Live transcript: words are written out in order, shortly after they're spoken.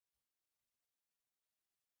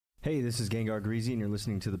Hey, this is Gengar Greasy, and you're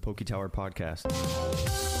listening to the PokeTower Podcast.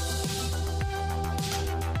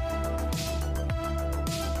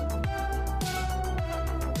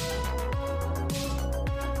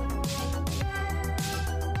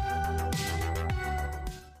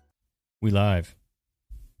 We live.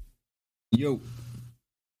 Yo,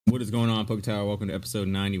 what is going on, PokeTower? Welcome to episode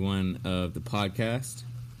 91 of the podcast.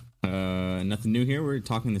 Nothing new here. We're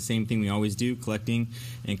talking the same thing we always do, collecting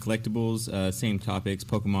and collectibles, same topics,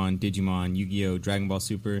 Pokemon, Digimon, Yu-Gi-Oh!, Dragon Ball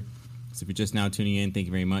Super. So if you're just now tuning in, thank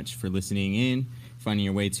you very much for listening in, finding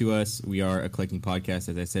your way to us. We are a collecting podcast,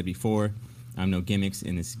 as I said before. I'm No Gimmicks,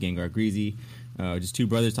 and this is Gengar Greasy. Just two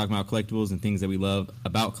brothers talking about collectibles and things that we love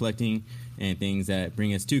about collecting and things that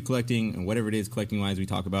bring us to collecting and whatever it is collecting-wise we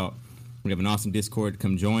talk about. We have an awesome Discord.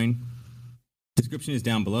 Come join. Description is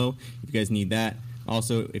down below if you guys need that.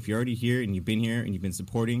 Also, if you're already here and you've been here and you've been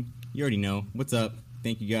supporting, you already know. What's up?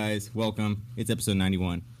 Thank you guys. Welcome. It's episode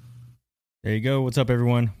 91. There you go. What's up,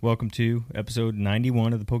 everyone? Welcome to episode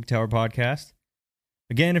 91 of the PokeTower Podcast.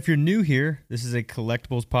 Again, if you're new here, this is a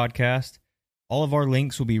collectibles podcast. All of our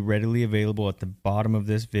links will be readily available at the bottom of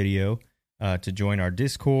this video to join our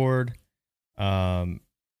Discord and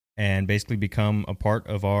basically become a part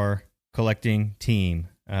of our collecting team.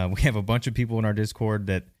 We have a bunch of people in our Discord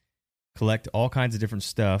that collect all kinds of different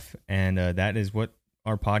stuff, and that is what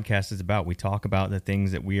our podcast is about. We talk about the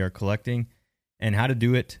things that we are collecting and how to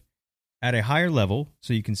do it at a higher level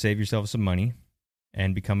so you can save yourself some money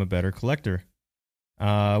and become a better collector.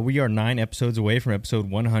 We are 9 episodes away from episode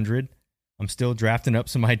 100. I'm still drafting up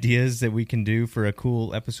some ideas that we can do for a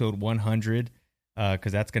cool episode 100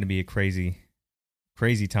 because that's going to be a crazy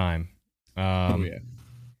time. Oh, yeah.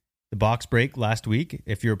 The box break last week,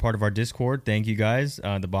 if you're a part of our Discord, thank you guys.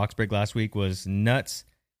 The box break last week was nuts.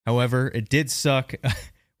 However, it did suck.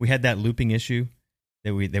 We had that looping issue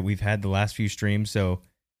that we've had the last few streams, so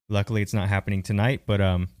luckily it's not happening tonight. But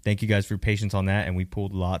thank you guys for your patience on that, and we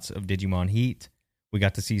pulled lots of Digimon heat. We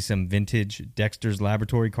got to see some vintage Dexter's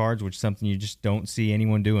Laboratory cards, which is something you just don't see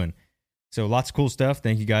anyone doing. So lots of cool stuff.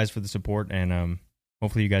 Thank you guys for the support, and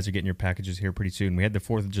hopefully you guys are getting your packages here pretty soon. We had the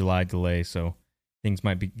 4th of July delay, so things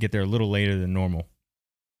might get there a little later than normal.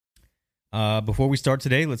 Before we start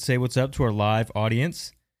today, let's say what's up to our live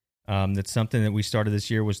audience. That's something that we started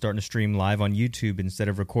this year, was starting to stream live on YouTube instead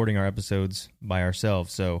of recording our episodes by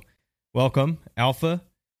ourselves. So welcome, Alpha,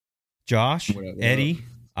 Josh, What up? Eddie,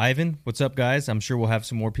 Ivan. What's up, guys? I'm sure we'll have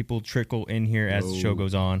some more people trickle in here as the show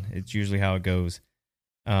goes on. It's usually how it goes.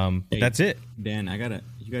 But Hey, that's it. Dan,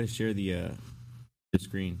 you gotta share the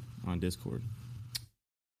screen on Discord.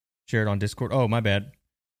 Share it on Discord. Oh, my bad.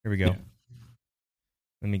 Here we go. Yeah.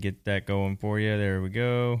 Let me get that going for you. There we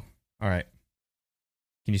go. All right.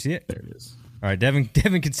 Can you see it? There it is. All right. Devin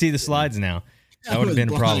can see the slides now. That would have been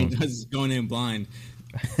a problem. I was going in blind.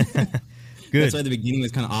 Good. That's why the beginning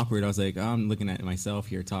was kind of awkward. I was like, I'm looking at myself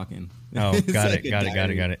here talking. Oh, got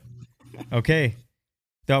it. Okay.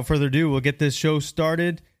 Without further ado, we'll get this show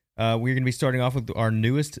started. We're going to be starting off with our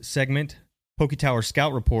newest segment, PokeTower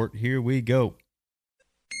Scout Report. Here we go.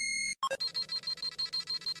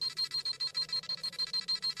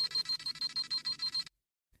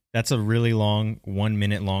 That's a really long, 1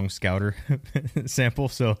 minute long Scouter sample,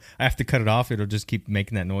 so I have to cut it off. It'll just keep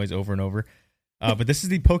making that noise over and over. But this is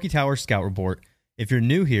the PokeTower Scout Report. If you're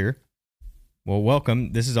new here, well,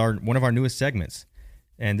 welcome. This is one of our newest segments.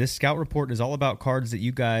 And this Scout Report is all about cards that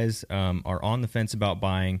you guys are on the fence about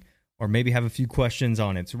buying, or maybe have a few questions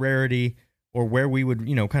on its rarity, or where we would,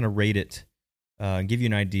 kind of rate it, give you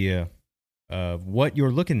an idea of what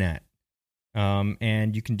you're looking at.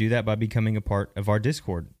 And you can do that by becoming a part of our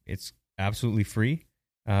Discord. It's absolutely free.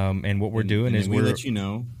 And what we're doing is we'll let you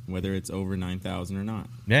know whether it's over 9,000 or not.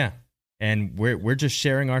 Yeah. And we're just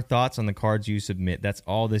sharing our thoughts on the cards you submit. That's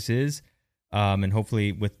all this is. And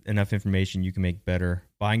hopefully with enough information, you can make better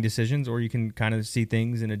buying decisions, or you can kind of see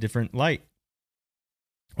things in a different light.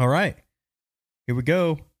 All right. Here we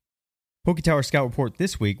go. PokeTower Scout Report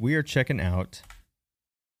this week. We are checking out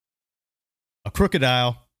a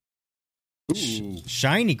Crocodile. Ooh.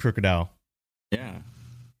 Shiny Crocodile. Yeah.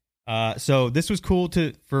 So this was cool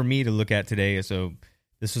for me to look at today. So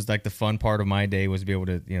this was like the fun part of my day, was to be able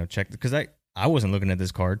to check, because I wasn't looking at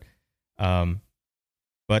this card,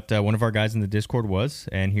 but one of our guys in the Discord was,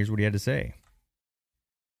 and here's what he had to say.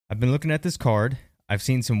 I've been looking at this card. I've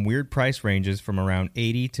seen some weird price ranges from around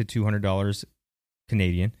 $80 to $200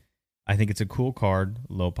 Canadian. I think it's a cool card,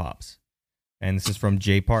 low pops. And this is from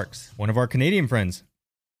Jay Parks, one of our Canadian friends.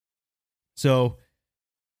 So,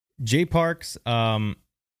 Jay Parks, I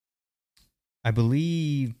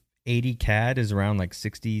believe 80 CAD is around like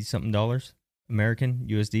 $60-something American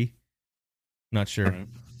USD. Not sure. Right.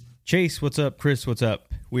 Chase, what's up? Chris, what's up?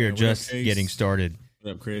 We are just getting started.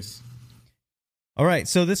 What up, Chris? All right,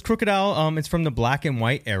 so this Crocodile, it's from the black and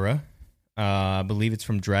white era. I believe it's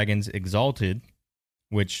from Dragons Exalted,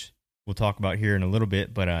 which we'll talk about here in a little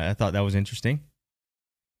bit, but I thought that was interesting.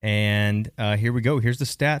 And here we go. Here's the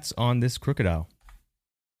stats on this Crocodile.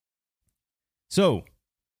 So,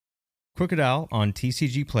 Crocodile on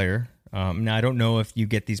TCG Player. Now, I don't know if you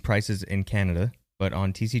get these prices in Canada, but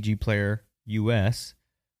on TCG Player US,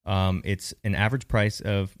 it's an average price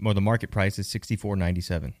of, well, the market price is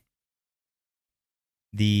 $64.97.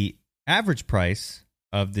 The average price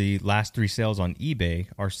of the last three sales on eBay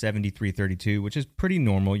are $73.32, which is pretty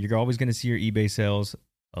normal. You're always going to see your eBay sales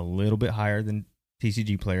a little bit higher than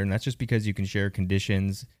TCG Player, and that's just because you can share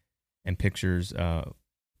conditions and pictures.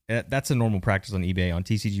 That's a normal practice on eBay. On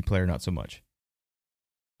TCG Player, not so much.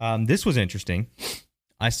 This was interesting.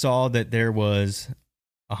 I saw that there was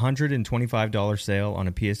a $125 sale on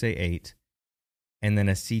a PSA 8, and then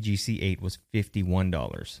a CGC 8 was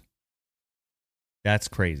 $51. That's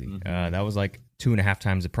crazy. Mm-hmm. That was like 2.5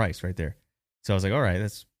 times the price right there. So I was like, all right,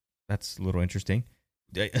 that's a little interesting.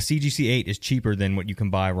 A CGC 8 is cheaper than what you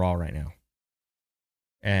can buy raw right now.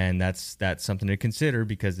 And that's something to consider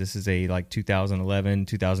because this is a like 2011,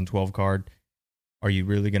 2012 card. Are you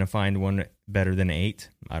really going to find one better than an 8?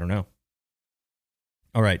 I don't know.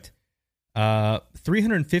 All right.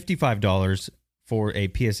 $355 for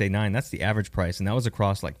a PSA 9. That's the average price. And that was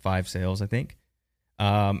across like 5 sales, I think.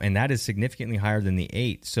 And that is significantly higher than the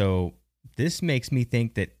 8. So this makes me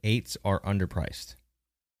think that 8s are underpriced.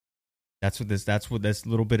 That's what this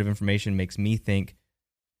little bit of information makes me think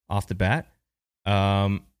off the bat.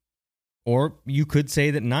 Or you could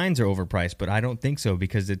say that 9s are overpriced, but I don't think so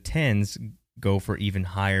because the 10s go for even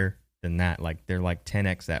higher than that. Like they're like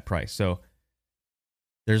 10x that price. So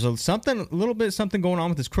there's a little bit something going on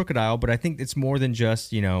with this Crocodile, but I think it's more than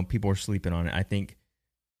just, people are sleeping on it. I think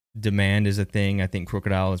demand is a thing. I think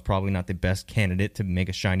Crocodile is probably not the best candidate to make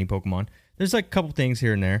a shiny Pokemon. There's like a couple things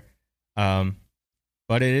here and there.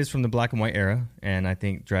 But it is from the black and white era, and I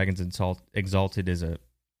think Dragons Exalted is a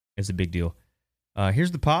big deal.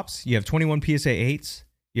 Here's the pops. You have 21 PSA 8s,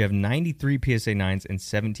 you have 93 PSA 9s, and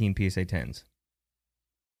 17 PSA 10s.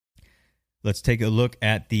 Let's take a look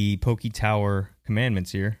at the PokeTower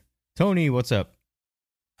commandments here. Tony, what's up?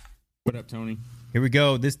 What up, Tony? Here we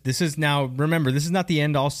go. This is now, remember, this is not the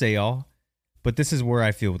end-all, say-all, but this is where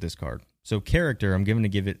I feel with this card. So character, I'm going to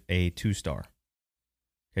give it a 2-star.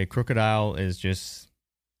 Okay, Crocodile is just...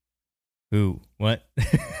 Who? What?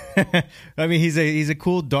 I mean, he's a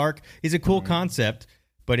cool he's a cool concept,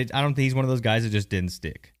 but I don't think he's one of those guys that just didn't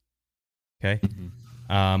stick. Okay?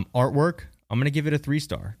 Mm-hmm. Artwork, I'm going to give it a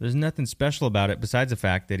 3-star. There's nothing special about it besides the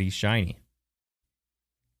fact that he's shiny.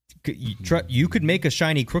 You could make a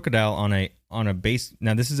shiny Crocodile on a base.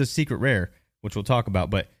 Now, this is a secret rare, which we'll talk about,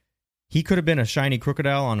 but he could have been a shiny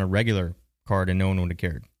Crocodile on a regular card and no one would have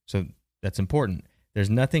cared. So that's important. There's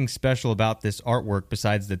nothing special about this artwork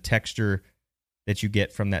besides the texture that you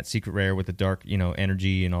get from that secret rare with the dark,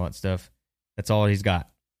 energy and all that stuff. That's all he's got.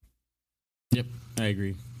 Yep, I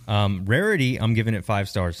agree. Rarity, I'm giving it 5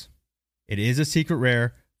 stars. It is a secret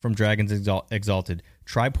rare from Dragons Exalted.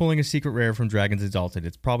 Try pulling a secret rare from Dragons Exalted.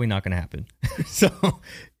 It's probably not going to happen. So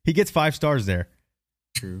he gets 5 stars there.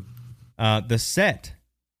 True. The set,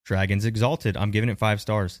 Dragons Exalted, I'm giving it 5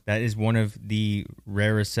 stars. That is one of the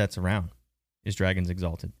rarest sets around. Is Dragons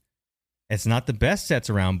Exalted. It's not the best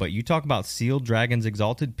sets around, but you talk about sealed Dragons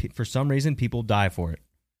Exalted, for some reason people die for it.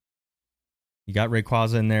 You got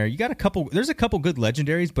Rayquaza in there. You got there's a couple good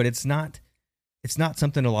legendaries, but it's not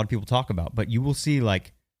something a lot of people talk about, but you will see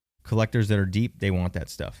like collectors that are deep, they want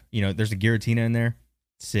that stuff. There's a Giratina in there.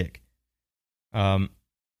 Sick. And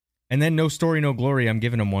then No Story, No Glory, I'm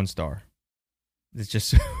giving him 1 star. It's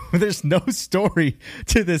just, there's no story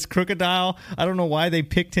to this Crocodile. I don't know why they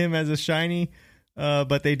picked him as a shiny,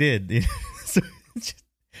 but they did. So just,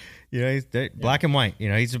 he's black and white.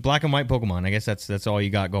 He's a black and white Pokemon. I guess that's all you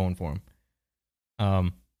got going for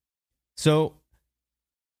him. So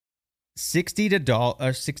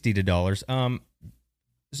 $60.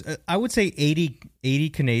 I would say 80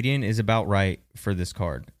 Canadian is about right for this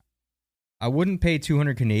card. I wouldn't pay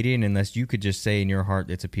 200 Canadian unless you could just say in your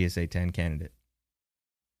heart it's a PSA 10 candidate.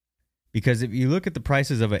 Because if you look at the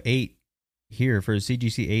prices of an 8 here for a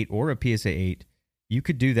CGC 8 or a PSA 8, you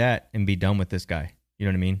could do that and be done with this guy. You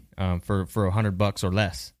know what I mean? For $100 or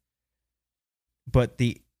less. But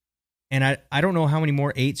I don't know how many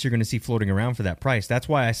more 8s you're going to see floating around for that price. That's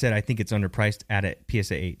why I said I think it's underpriced at a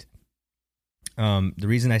PSA 8. The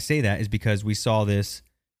reason I say that is because we saw this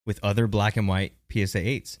with other black and white PSA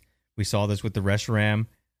 8s. We saw this with the Reshiram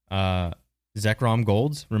Zekrom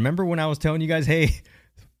Golds. Remember when I was telling you guys, hey,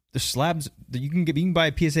 the slabs, you can buy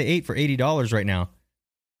a PSA 8 for $80 right now.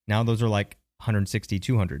 Now those are like 160,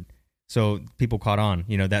 200. So people caught on.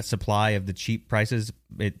 That supply of the cheap prices,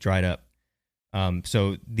 it dried up.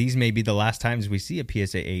 So these may be the last times we see a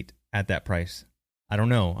PSA 8 at that price. I don't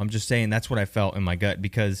know. I'm just saying that's what I felt in my gut,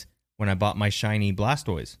 because when I bought my shiny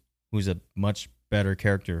Blastoise, who's a much better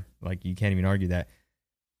character, like you can't even argue that.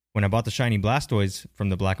 When I bought the shiny Blastoise from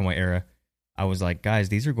the black and white era, I was like, guys,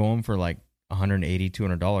 these are going for like $180,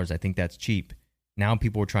 $200. I think that's cheap. Now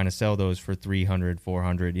people are trying to sell those for $300,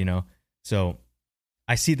 $400, So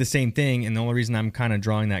I see the same thing, and the only reason I'm kind of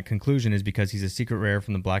drawing that conclusion is because he's a secret rare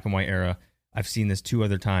from the black and white era. I've seen this 2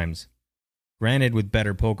 other times. Granted, with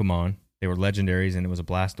better Pokemon. They were legendaries, and it was a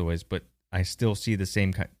Blastoise, but I still see the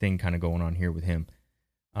same thing kind of going on here with him.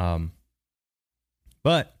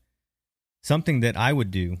 But something that I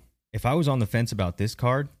would do, if I was on the fence about this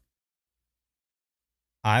card,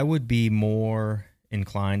 I would be more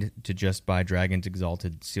inclined to just buy Dragon's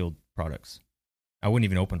Exalted sealed products. I wouldn't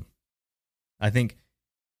even open them. I think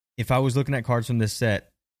if I was looking at cards from this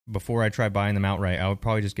set, before I try buying them outright, I would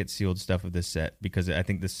probably just get sealed stuff of this set, because I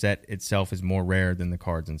think the set itself is more rare than the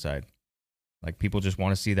cards inside. Like, people just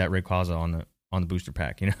want to see that Rayquaza on the booster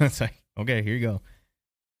pack. It's like, okay, here you go.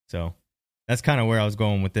 So that's kind of where I was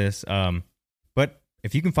going with this. But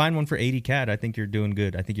if you can find one for 80 CAD, I think you're doing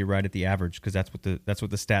good. I think you're right at the average, because that's what the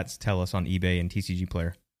stats tell us on eBay and TCG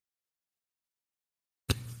Player.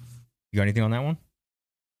 You got anything on that one?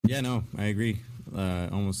 Yeah, no, I agree.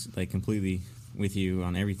 Almost like completely with you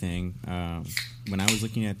on everything. When I was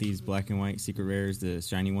looking at these black and white secret rares, the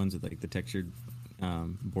shiny ones with like the textured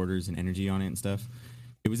borders and energy on it and stuff,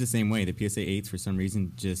 it was the same way. The PSA 8s for some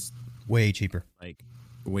reason just way cheaper.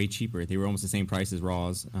 They were almost the same price as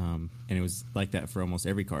Raws, and it was like that for almost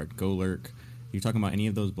every card. Golurk. You're talking about any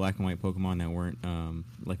of those black and white Pokemon that weren't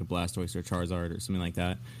like a Blastoise or a Charizard or something like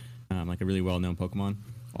that, like a really well-known Pokemon.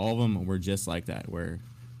 All of them were just like that, where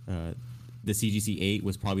the CGC 8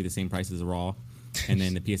 was probably the same price as a Raw, and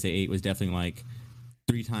then the PSA 8 was definitely like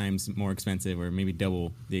 3 times more expensive, or maybe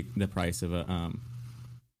double the price of a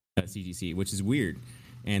CGC, which is weird.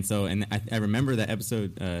 And so, I remember that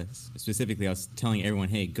episode specifically. I was telling everyone,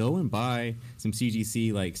 hey, go and buy some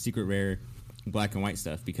CGC, like secret rare black and white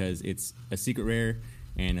stuff, because it's a secret rare,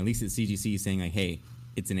 and at least it's CGC saying like, hey,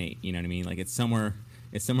 it's an 8. You know what I mean? Like it's somewhere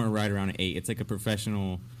right around an 8. It's like a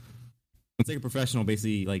professional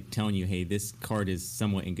basically like telling you, hey, this card is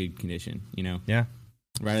somewhat in good condition. Yeah.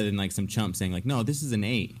 Rather than like some chump saying like, no, this is an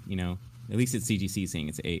 8. At least it's CGC saying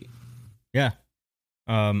it's an 8. Yeah.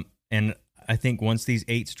 And I think once these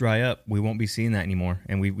 8s dry up, we won't be seeing that anymore.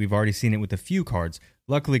 And we've already seen it with a few cards.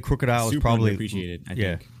 Luckily, Crocodile is probably appreciated. I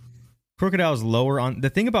think. Crocodile is lower on. The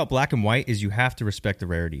thing about black and white is you have to respect the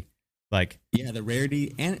rarity. Like, yeah, the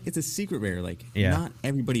rarity, and it's a secret rare. Like, not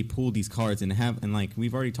everybody pulled these cards and like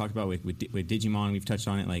we've already talked about with Digimon. We've touched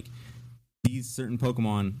on it. Like, these certain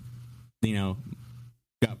Pokemon,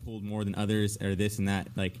 got pulled more than others, or this and that.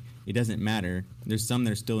 Like, it doesn't matter. There's some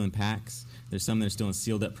that are still in packs. There's some that are still in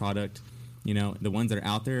sealed up product. The ones that are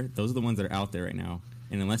out there, those are the ones that are out there right now.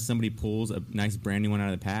 And unless somebody pulls a nice brand new one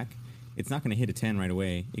out of the pack, it's not going to hit a 10 right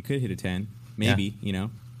away. It could hit a 10, maybe,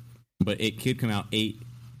 but it could come out 8.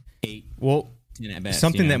 Well, 10 at best,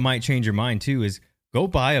 something that might change your mind too is go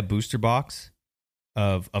buy a booster box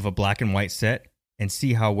of a black and white set and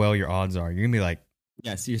see how well your odds are. You're gonna be like,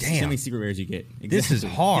 yeah, see how many secret rares you get. Exactly. This is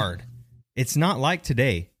hard. It's not like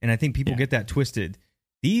today, and I think people get that twisted.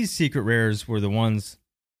 These secret rares were the ones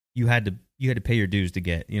you had to pay your dues to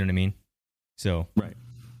get. You know what I mean? So right.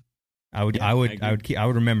 I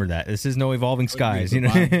would remember that. This is no Evolving Skies.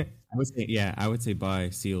 I would say buy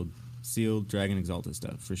sealed Dragon Exalted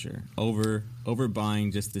stuff for sure. Over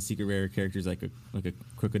buying just the secret rare characters like a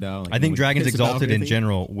Crocodile. Like, I think Dragon's Exalted in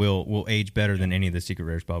general will age better than any of the secret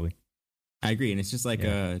rares probably. I agree, and it's just like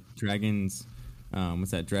Dragon's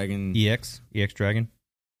what's that? Dragon EX Dragon.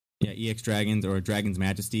 Yeah, EX Dragons or Dragon's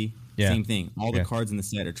Majesty. Yeah. Same thing. All the cards in the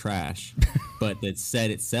set are trash, but the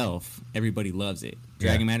set itself, everybody loves it.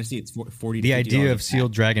 Dragon Majesty, it's $40. The idea of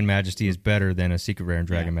sealed Dragon Majesty is better than a secret rare in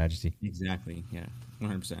Dragon Majesty. Exactly. Yeah,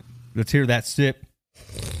 100%. Let's hear that sip.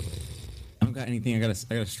 I don't got anything. I got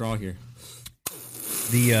a straw here.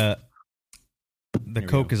 The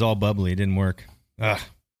Coke is all bubbly. It didn't work.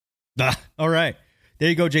 All right. There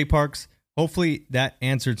you go, Jay Parks. Hopefully that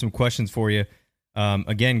answered some questions for you.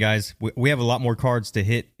 Again, guys, we have a lot more cards to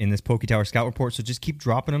hit in this PokeTower Scout Report, so just keep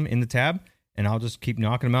dropping them in the tab, and I'll just keep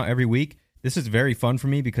knocking them out every week. This is very fun for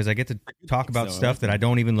me because I get to talk about stuff that I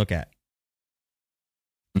don't even look at.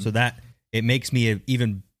 So that it makes me an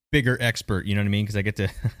even bigger expert. You know what I mean? Because I get to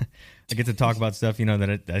I get to talk about stuff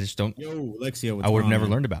that I just don't. Yo, Lexio, what's I would have going never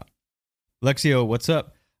on? learned about. Lexio, what's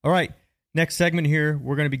up? All right, next segment here.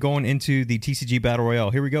 We're going to be going into the TCG Battle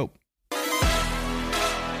Royale. Here we go.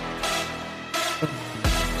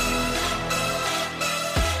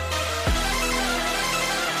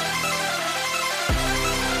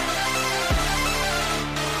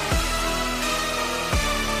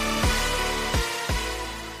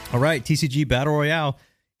 All right, TCG Battle Royale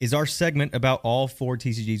is our segment about all 4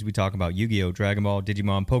 TCGs we talk about: Yu-Gi-Oh!, Dragon Ball,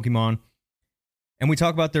 Digimon, Pokemon. And we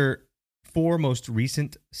talk about their 4 most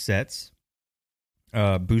recent sets,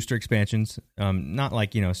 booster expansions, not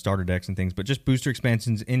like, starter decks and things, but just booster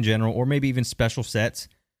expansions in general, or maybe even special sets.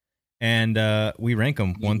 And we rank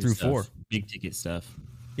them 1 through 4. Big ticket stuff.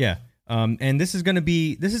 Yeah. And this is going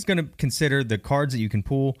to consider the cards that you can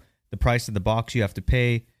pull, the price of the box you have to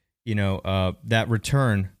pay, that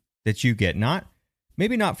return that you get.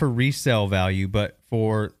 Maybe not for resale value, but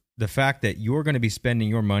for the fact that you're going to be spending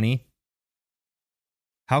your money.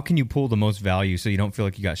 How can you pull the most value so you don't feel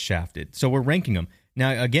like you got shafted? So we're ranking them.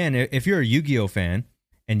 Now, again, if you're a Yu-Gi-Oh fan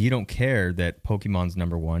and you don't care that Pokemon's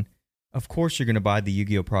number 1, of course you're going to buy the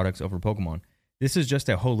Yu-Gi-Oh products over Pokemon. This is just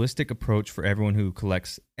a holistic approach for everyone who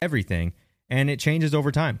collects everything, and it changes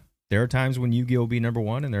over time. There are times when Yu-Gi-Oh will be number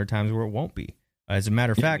 1, and there are times where it won't be. As a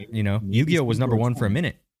matter of fact, Yu-Gi-Oh was number 1 for a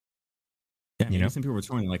minute. Yeah, maybe some people were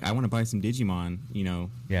torn. Like, I want to buy some Digimon,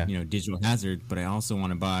 Digital Hazard, but I also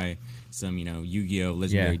want to buy some, Yu-Gi-Oh!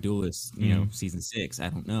 Legendary Duelist, Season 6. I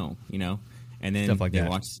don't know, And then stuff like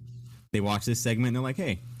they watch this segment and they're like,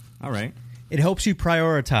 hey, all right. It helps you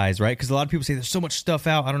prioritize, right? Because a lot of people say there's so much stuff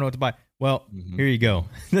out, I don't know what to buy. Well, Here you go.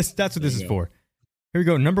 That's what this is for. Here we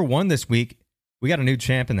go. Number 1 this week, we got a new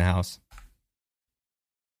champ in the house.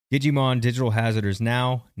 Digimon Digital Hazard is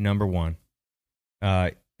now number 1.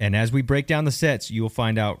 And as we break down the sets, you'll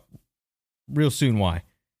find out real soon why.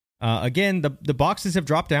 Again, the boxes have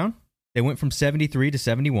dropped down. They went from 73 to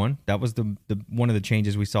 71. That was the one of the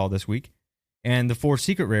changes we saw this week. And the 4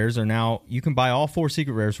 secret rares are now, you can buy all 4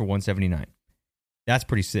 secret rares for $179. That's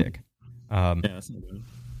pretty sick. That's not good.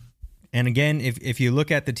 And again, if you look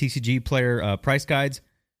at the TCG player price guides,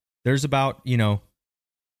 there's about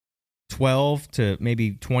 12 to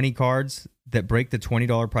maybe 20 cards that break the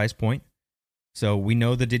 $20 price point. So we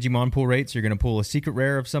know the Digimon pull rates. You're going to pull a secret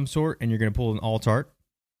rare of some sort, and you're going to pull an alt art.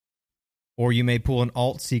 Or you may pull an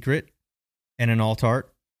alt secret and an alt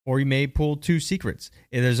art. Or you may pull 2 secrets.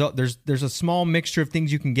 There's a small mixture of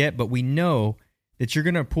things you can get, but we know that you're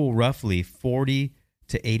going to pull roughly $40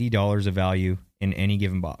 to $80 of value in any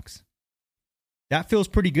given box. That feels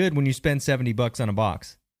pretty good when you spend $70 on a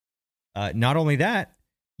box. Not only that,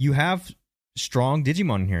 you have strong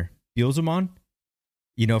Digimon in here. Beelzemon.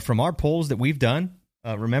 From our polls that we've done,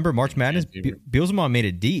 remember March Madness, Beelzemon made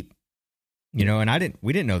it deep, and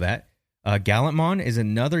we didn't know that. Gallantmon is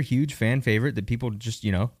another huge fan favorite that people just,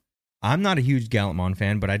 I'm not a huge Gallantmon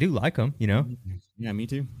fan, but I do like him, Yeah, me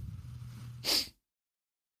too.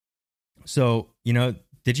 So,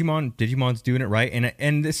 Digimon's doing it right.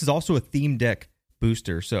 And this is also a theme deck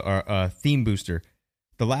booster. So, theme booster.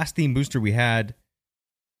 The last theme booster we had,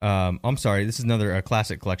 I'm sorry, this is another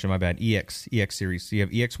classic collection. My bad. EX series. So you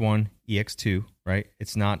have EX1, EX2, right?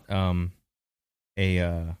 It's not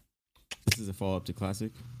This is a follow up to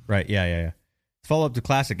Classic, right? Yeah. It's follow up to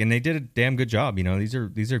Classic, and they did a damn good job. These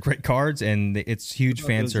are great cards, and it's huge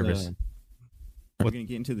fan service. We're gonna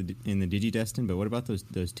get into the DigiDestin, but what about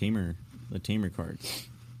those tamer cards?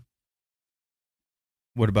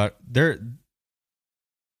 What about their?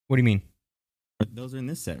 What do you mean? Those are in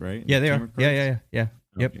this set, right? Yeah, they are. Yeah.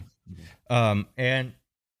 Yep. Okay. And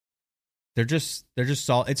they're just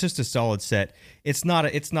solid. It's just a solid set. It's not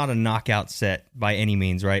a knockout set by any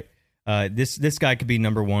means, right? This guy could be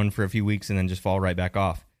number 1 for a few weeks and then just fall right back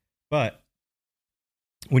off. But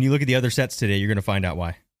when you look at the other sets today, you're going to find out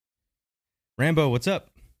why. Rambo, what's up?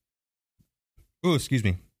 Oh, excuse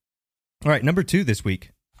me. All right, number 2 this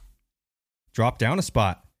week. Drop down a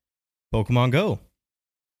spot. Pokemon Go.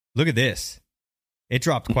 Look at this. It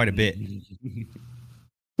dropped quite a bit.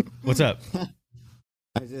 What's up?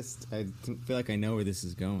 I feel like I know where this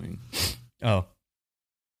is going. Oh.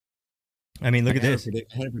 I mean, look at this. I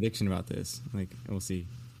had a prediction about this. Like, we'll see.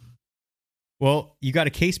 Well, you got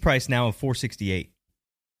a case price now of $468.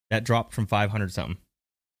 That dropped from 500 something.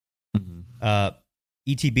 Mm-hmm.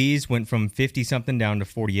 ETBs went from 50 something down to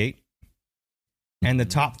 48. And the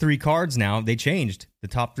top 3 cards now, they changed. The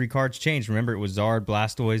top 3 cards changed. Remember, it was Zard,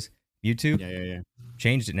 Blastoise, Mewtwo? Yeah.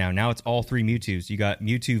 Changed it now. Now it's all 3 Mewtwo's. You got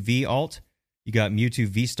Mewtwo V Alt, you got Mewtwo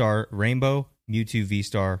V-Star Rainbow, Mewtwo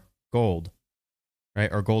V-Star Gold.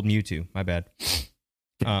 Right? Or Gold Mewtwo. My bad.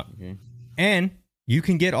 Okay. And you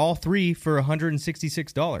can get all 3 for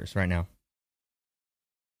 $166 right now.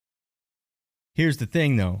 Here's the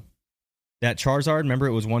thing, though. That Charizard, remember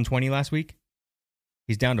it was 120 last week?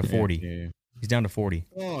 He's down to 40. Yeah. He's down to 40.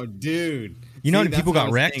 Oh, dude. You know how many people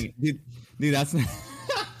got wrecked? Dude, that's not...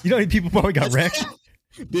 You know how many people probably got wrecked?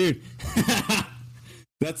 Dude.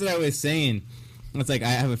 That's what I was saying. It's like, I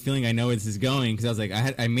have a feeling I know where this is going, because I was like,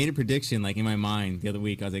 I made a prediction like in my mind the other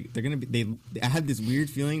week. I was like, they're going to be... I had this weird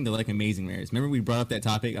feeling they're like Amazing Rares. Remember we brought up that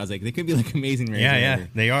topic? I was like, they could be like Amazing Rares. Yeah,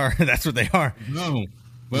 they are. That's what they are.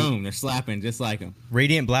 Boom, they're slapping just like them.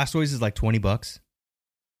 Radiant Blastoise is like $20.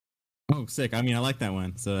 Oh, sick. I mean, I like that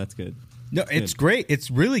one, so that's good. No, it's great. It's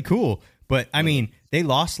really cool. But, I mean, they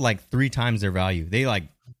lost like 3 times their value. They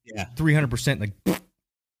 300%. Like,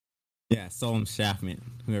 yeah, Solemn Shaftman.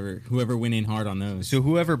 Whoever went in hard on those. So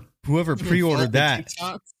whoever pre-ordered that.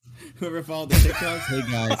 Whoever followed the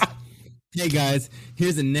TikToks. Hey, guys,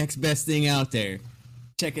 here's the next best thing out there.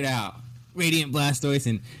 Check it out. Radiant Blastoise,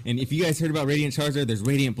 and if you guys heard about Radiant Charizard, there's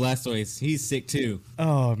Radiant Blastoise. He's sick too.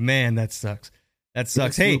 Oh man, that sucks.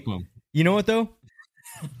 Hey, you know what though?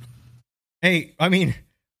 Hey, I mean,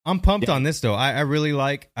 I'm pumped on this though. I really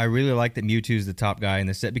like that Mewtwo is the top guy in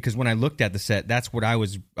the set, because when I looked at the set, that's what I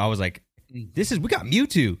was like, we got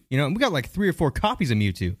Mewtwo. You know, we got like 3 or 4 copies of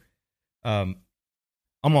Mewtwo. I'm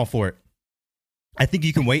all for it. I think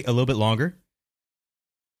you can wait a little bit longer,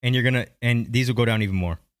 and these will go down even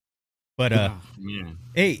more. But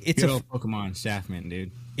hey, it's good old Pokemon Shaftman,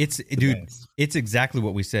 dude. It's exactly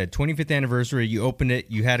what we said. 25th anniversary. You opened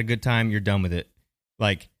it, you had a good time, you're done with it.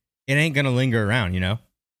 Like, it ain't gonna linger around, you know.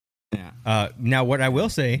 Yeah. Now, what I will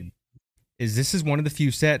say is this is one of the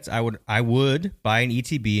few sets I would buy an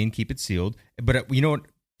ETB and keep it sealed. But you know what?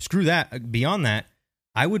 Screw that. Beyond that,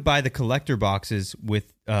 I would buy the collector boxes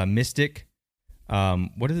with Mystic.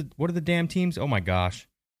 What are the damn teams? Oh my gosh.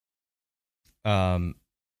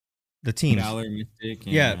 The teams. Valor, Mystic.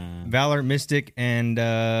 And, Valor, Mystic, and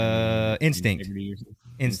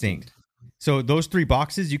Instinct. So those 3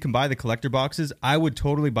 boxes, you can buy the collector boxes. I would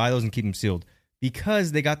totally buy those and keep them sealed,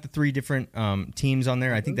 because they got the 3 different teams on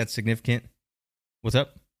there. I think that's significant. What's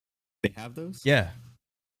up? They have those? Yeah.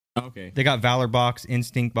 Okay. They got Valor box,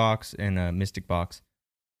 Instinct box, and Mystic box.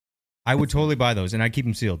 I would totally buy those, and I'd keep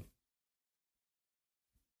them sealed.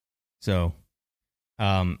 So,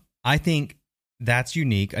 I think that's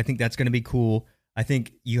unique. I think that's going to be cool. I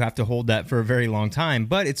think you have to hold that for a very long time,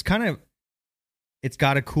 but it's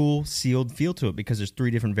got a cool sealed feel to it because there's 3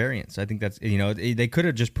 different variants. I think that's, they could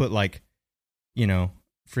have just put like,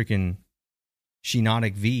 freaking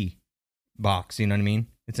Shiinotic V box. You know what I mean?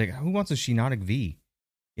 It's like, who wants a Shiinotic V?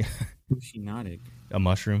 Yeah. Who's Shiinotic? A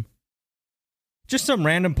mushroom. Just some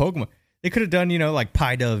random Pokemon. They could have done, like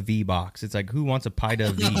Pidove V box. It's like, who wants a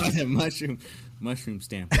Pidove V? mushroom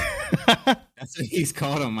stamp. That's what he's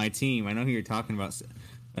called on my team. I know who you're talking about.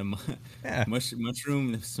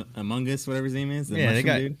 Mushroom Among Us, whatever his name is. They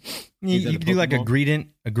got. Dude. You could do like a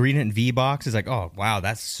Greedent V box. It's like, oh wow,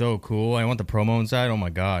 that's so cool. I want the promo inside. Oh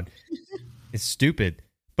my god, it's stupid.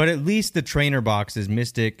 But at least the trainer boxes,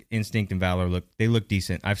 Mystic, Instinct, and Valor look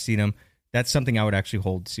decent. I've seen them. That's something I would actually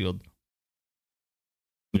hold sealed.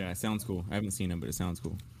 Yeah, it sounds cool. I haven't seen them, but it sounds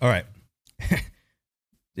cool. All right.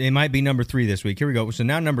 It might be number 3 this week. Here we go. So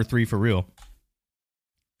now number 3 for real.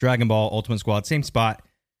 Dragon Ball Ultimate Squad, same spot.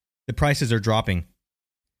 The prices are dropping.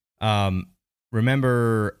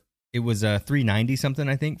 Remember, it was $390 something,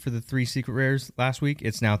 I think, for the 3 secret rares last week.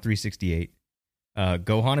 It's now $368.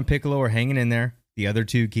 Gohan and Piccolo are hanging in there. The other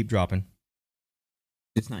 2 keep dropping.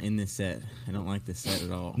 It's not in this set. I don't like this set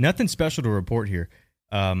at all. Nothing special to report here.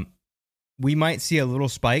 We might see a little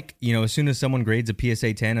spike. As soon as someone grades a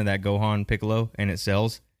PSA 10 of that Gohan Piccolo and it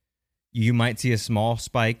sells, you might see a small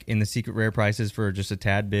spike in the secret rare prices for just a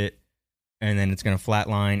tad bit, and then it's going to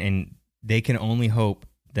flatline, and they can only hope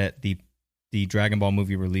that the Dragon Ball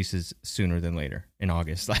movie releases sooner than later in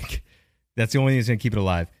August. Like, that's the only thing that's going to keep it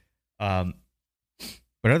alive. But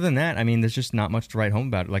other than that, I mean, there's just not much to write home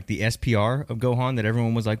about it. Like the SPR of Gohan that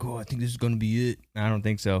everyone was like, oh, I think this is going to be it. I don't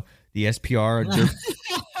think so. The SPR...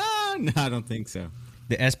 No, I don't think so.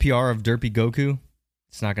 The SPR of Derpy Goku,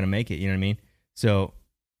 it's not going to make it. You know what I mean? So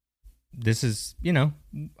this is,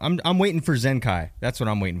 I'm waiting for Zenkai. That's what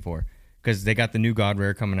I'm waiting for, because they got the new God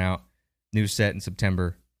Rare coming out, new set in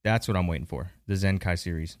September. That's what I'm waiting for, the Zenkai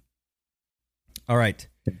series. All right,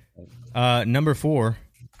 number 4.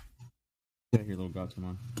 Your little gods, come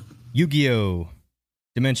on. Yu-Gi-Oh!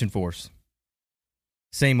 Dimension Force.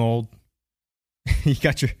 Same old. You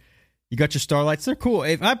got your Starlights. They're cool.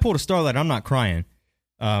 If I pulled a Starlight, I'm not crying.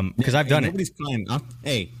 Because I've done nobody's crying.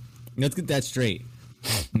 Hey, let's get that straight.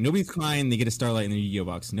 Nobody's crying. They get a Starlight in their Yu-Gi-Oh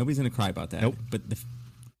box. Nobody's gonna cry about that. Nope. But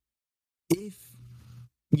if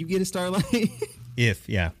you get a Starlight, if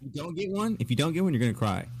you don't get one, you're gonna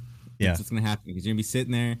cry. Yeah. That's what's gonna happen because you're gonna be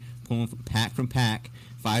sitting there pulling from pack,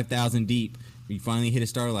 5,000 deep. You finally hit a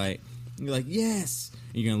Starlight. And you're like, yes.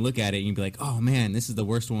 And you're gonna look at it and you'll be like, oh man, this is the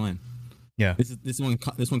worst one. Yeah. This one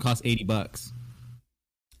costs $80.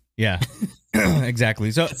 Yeah.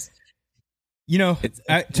 Exactly. So, to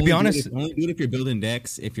be honest, only do it if you're building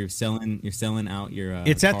decks. If you're selling out your.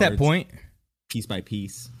 It's at that point, piece by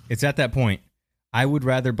piece. It's at that point. I would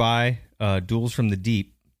rather buy Duels from the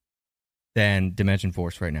Deep than Dimension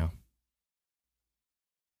Force right now.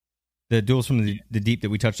 The Duels from the Deep that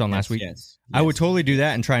we touched on last week. Yes. I would totally do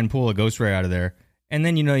that and try and pull a Ghost Ray out of there. And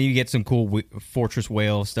then, you get some cool Fortress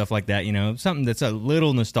Whale, stuff like that, something that's a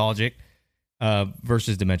little nostalgic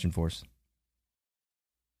versus Dimension Force.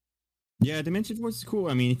 Yeah, Dimension Force is cool.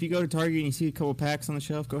 I mean, if you go to Target and you see a couple packs on the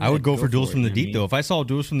shelf, go ahead. I would go for Duels from the Deep, though. If I saw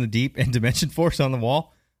Duels from the Deep and Dimension Force on the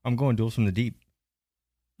wall, I'm going Duels from the Deep.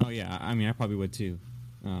 Oh, yeah. I mean, I probably would, too.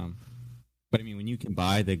 But, I mean, when you can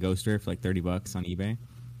buy the Ghost Ray for like $30 on eBay,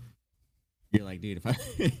 you're like, dude, if I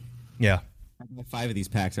had 5 of these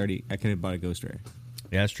packs already, I could have bought a Ghost Ray.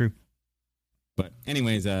 Yeah, that's true. But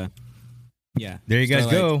anyways, yeah. There you guys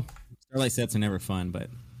go. Starlight sets are never fun, but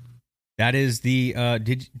that is the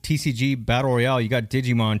TCG Battle Royale. You got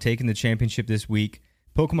Digimon taking the championship this week.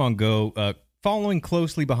 Pokemon Go following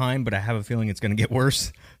closely behind, but I have a feeling it's going to get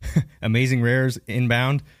worse. Amazing Rares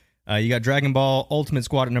inbound. You got Dragon Ball Ultimate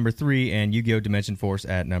Squad at number 3 and Yu-Gi-Oh! Dimension Force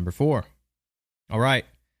at number 4. All right,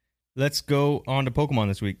 let's go on to Pokemon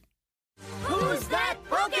this week. Who's that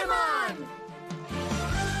Pokemon?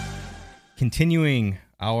 Continuing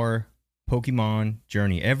our Pokemon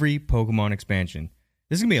journey, every Pokemon expansion.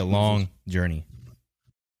 This is going to be a long journey.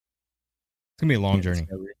 It's going to be a long journey.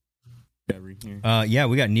 Discovery here. Yeah,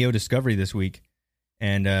 we got Neo Discovery this week.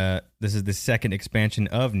 And this is the second expansion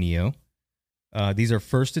of Neo. These are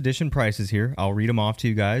first edition prices here. I'll read them off to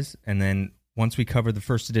you guys. And then once we cover the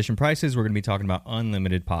first edition prices, we're going to be talking about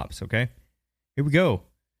unlimited pops, okay? Here we go.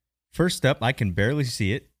 First up, I can barely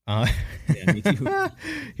see it. Yeah, me too.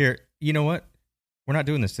 Here, you know what? We're not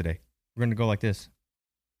doing this today. We're going to go like this.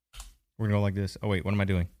 We're going to go like this. Oh, wait, what am I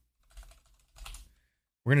doing?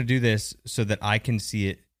 We're going to do this so that I can see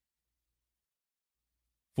it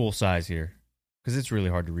full size here because it's really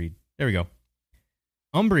hard to read. There we go.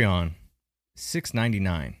 Umbreon,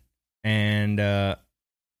 $6.99. And I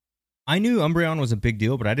knew Umbreon was a big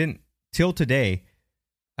deal, but I didn't, till today,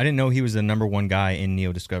 I didn't know he was the number one guy in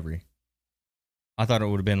Neo Discovery. I thought it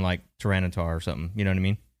would have been like Tyranitar or something. You know what I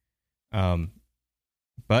mean?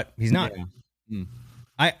 But he's not.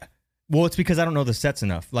 Yeah. Well, it's because I don't know the sets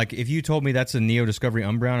enough. Like, if you told me that's a Neo Discovery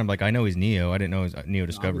Umbreon, I'm like, I know he's Neo. I didn't know it was Neo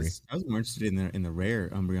Discovery. I was more interested in the rare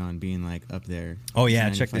Umbreon being like up there. Oh yeah,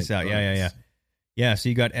 check this out. Yeah. So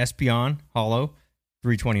you got Espeon Hollow,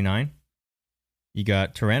 $329. You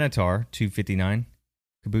got Tyranitar, $259.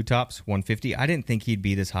 Kabutops, $150. I didn't think he'd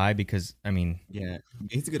be this high because, I mean, yeah,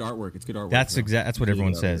 it's a good artwork. It's good artwork. That's what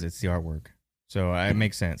everyone says. It's the artwork. So it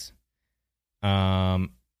makes sense.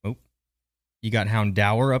 You got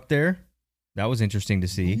Houndour up there. That was interesting to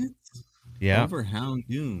see. What? Yeah. Over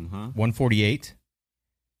Houndoom, huh? $148.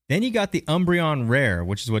 Then you got the Umbreon Rare,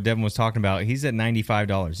 which is what Devin was talking about. He's at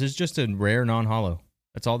 $95. This is just a rare non-hollow.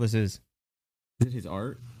 That's all this is. Is it his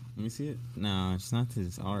art? Let me see it. No, it's not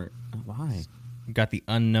his art. Why? You got the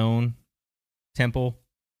Unknown Temple.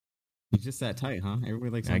 He's just that tight, huh?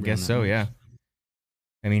 Everybody likes Umbreon. I guess so, yeah.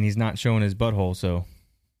 I mean, he's not showing his butthole, so.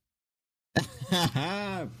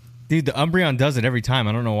 Dude, the Umbreon does it every time.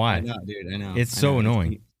 I don't know why. I know, dude. I know. It's so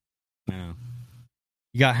annoying. I know.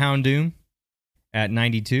 You got Houndoom at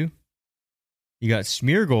 92. You got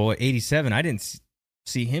Smeargle at 87. I didn't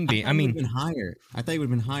see him being. I mean, been higher. I thought he would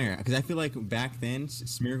have been higher because I feel like back then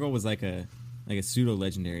Smeargle was like a pseudo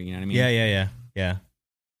legendary. You know what I mean? Yeah.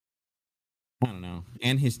 I don't know.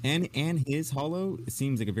 And his hollow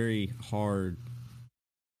seems like a very hard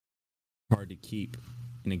to keep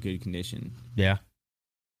in a good condition. Yeah.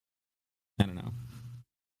 I don't know.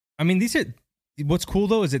 I mean, what's cool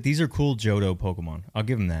though is that these are cool Johto Pokemon. I'll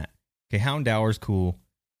give them that. Okay, Houndour's cool.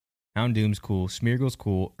 Houndoom's cool. Smeargle's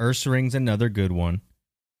cool. Ursaring's another good one.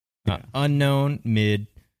 Yeah. Unknown mid.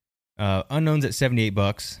 Unknown's at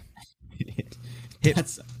 $78.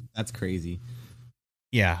 That's crazy.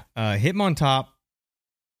 Yeah. Hitmontop,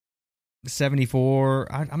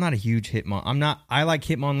 74. I'm not a huge Hitmon. I like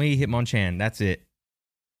Hitmonlee, Hitmonchan. That's it.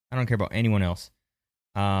 I don't care about anyone else.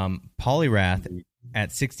 Poliwrath at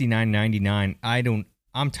 $69.99.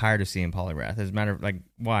 I'm tired of seeing Poliwrath. As a matter of, like,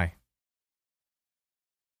 why?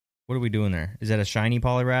 What are we doing there? Is that a shiny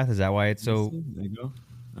Poliwrath? Is that why it's so... There you go.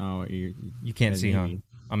 Oh, you can't see, huh?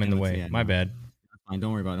 I'm in the way. My bad. Fine.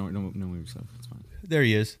 Don't worry about it. Don't move yourself. It's fine. There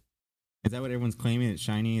he is. Is that what everyone's claiming? It's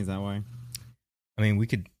shiny? Is that why? I mean, we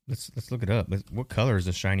could... Let's look it up. What color is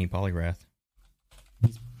a shiny Poliwrath?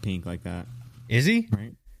 He's pink like that. Is he?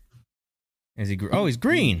 Right. Is he... Oh, he's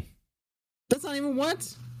green. That's not even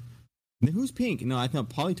what? Then who's pink? No, I thought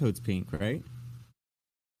Politoad's pink, right?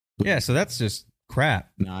 Yeah, so that's just crap.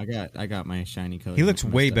 No, I got my shiny color. He looks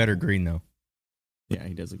way better green, though. Yeah,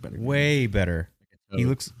 he does look better. Way better. He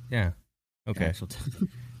looks... Yeah. Okay.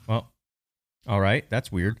 Well, all right.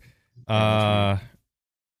 That's weird. Let's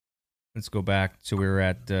go back. So we were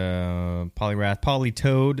at Poliwrath.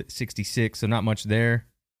 Politoad, 66, so not much there.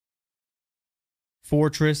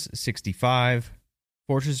 Fortress, 65.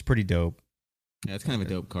 Fortress is pretty dope. Yeah, it's kind of a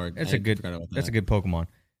dope card. That's a good Pokemon.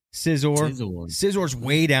 Scizor. Scizzor's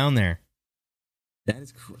way down there. That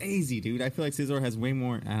is crazy, dude. I feel like Scizor has way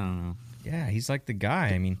more. I don't know. Yeah, he's like the guy.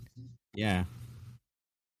 I mean, yeah.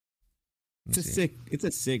 It's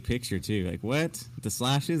a sick picture too. Like what? The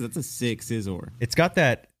slashes? That's a sick Scizor. It's got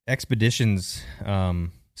that Expeditions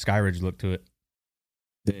Skyridge look to it.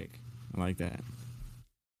 Sick. I like that.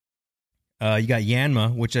 You got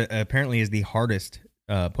Yanma, which apparently is the hardest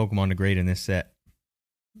Pokemon to grade in this set.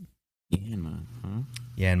 Yanma, huh?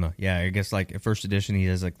 Yanma, yeah. I guess like first edition, he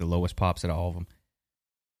has like the lowest pops out of all of them.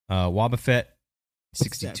 Wobbuffet,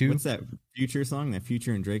 62. What's that Future song? That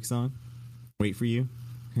Future and Drake song? Wait for You.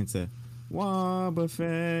 It's a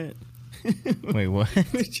Wobbuffet. Wait, what?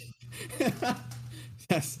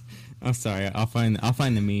 Yes. I'm sorry. I'll find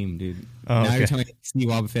the meme, dude. Oh, now okay. you're telling me to see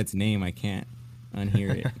Wobbuffet's name. I can't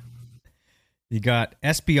unhear it. You got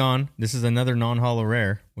Espeon. This is another non-holo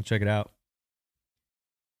rare. We'll check it out.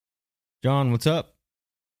 John, what's up?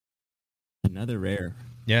 Another rare.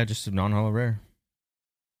 Yeah, just a non-holo rare.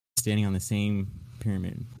 Standing on the same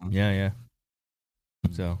pyramid. Yeah.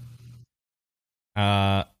 So,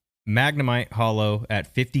 Magnemite holo at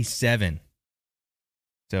 57.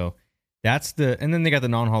 So, that's and then they got the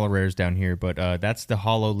non-holo rares down here, but that's the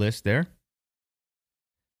holo list there.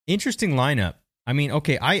 Interesting lineup. I mean,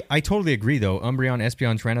 okay, I totally agree, though. Umbreon,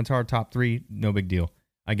 Espeon, Tyranitar, top 3, no big deal.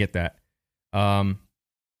 I get that.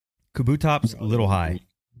 Kabutop's a little high.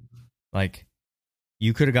 Like,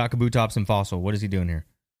 you could have got Kabutops and Fossil. What is he doing here?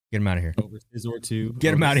 Get him out of here. Over Scizor, too.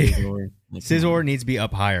 Get him out of here. Scizor needs to be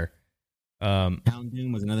up higher.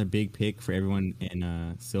 Houndoom was another big pick for everyone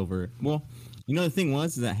in Silver. Well, you know, the thing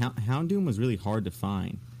was that Houndoom was really hard to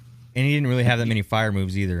find. And he didn't really have that many fire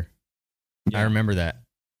moves either. Yeah. I remember that.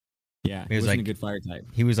 Yeah, he wasn't a good fire type.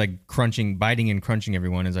 He was like biting and crunching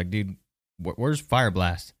everyone. It's like, dude, where's Fire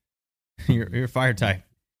Blast? you're a fire type.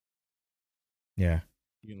 Yeah.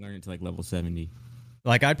 You can learn it to like level 70.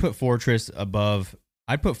 Like I'd put Fortress above.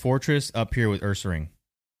 I'd put Fortress up here with Ursaring.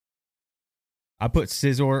 I put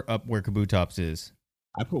Scizor up where Kabutops is.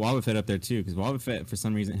 I put Wobbuffet up there too because Wobbuffet for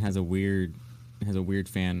some reason has a weird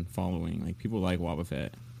fan following. Like people like Wobbuffet.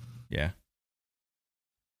 Yeah.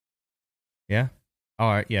 Yeah. All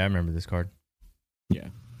right. Yeah, I remember this card. Yeah.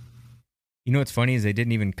 You know what's funny is they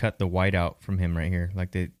didn't even cut the white out from him right here.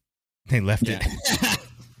 Like they left it.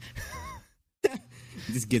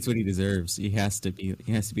 He just gets what he deserves. He has to be like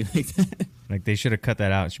that. Like they should have cut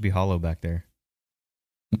that out. It should be hollow back there.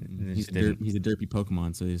 He's a derpy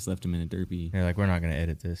Pokemon, so they just left him in a derpy. They're like, we're not going to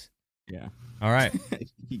edit this. Yeah. All right.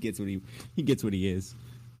 He gets what he is.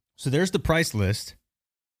 So there's the price list.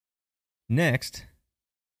 Next,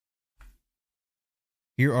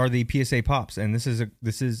 here are the PSA pops, and this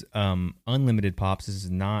is unlimited pops. This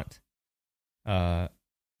is not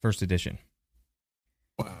first edition.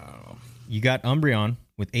 Wow. You got Umbreon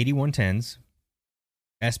with 81 tens,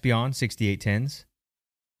 Espeon 68 tens,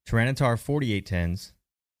 Tyranitar 48 tens,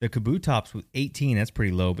 the Kabutops with 18. That's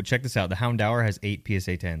pretty low, but check this out. The Houndour has 8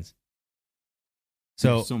 PSA 10s.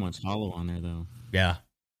 There's so much holo on there, though. Yeah.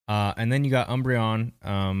 And then you got Umbreon,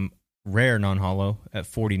 rare non-holo at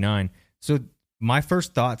 49. So my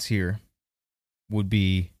first thoughts here would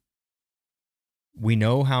be, we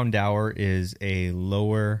know Houndour is a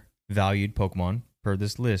lower valued Pokemon per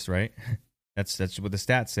this list, right? That's what the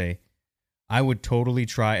stats say. I would totally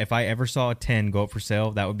try, if I ever saw a 10 go up for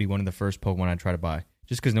sale, that would be one of the first Pokemon I'd try to buy,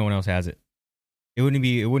 just because no one else has it. It wouldn't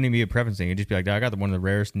be a preference thing. It'd just be like, I got one of the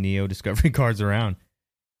rarest Neo Discovery cards around.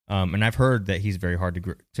 And I've heard that he's very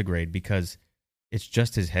hard to grade because it's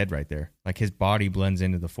just his head right there. Like his body blends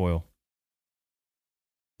into the foil.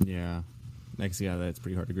 Yeah, I can see how that's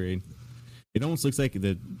pretty hard to grade. It almost looks like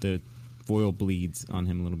the foil bleeds on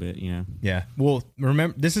him a little bit. Yeah. Yeah. Well,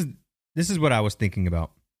 remember, this is what I was thinking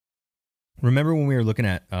about. Remember when we were looking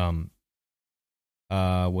at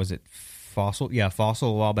was it Fossil? Yeah, Fossil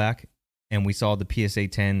a while back, and we saw the PSA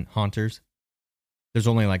 10 Haunters. There's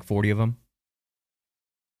only like 40 of them.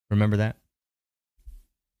 Remember that?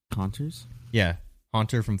 Haunters? Yeah,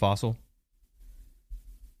 Haunter from Fossil.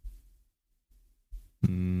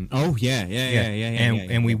 Oh yeah.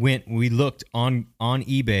 And we looked on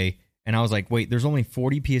eBay, and I was like, wait, there's only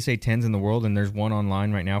 40 PSA 10s in the world, and there's one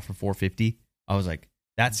online right now for $450. I was like,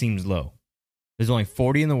 that seems low. There's only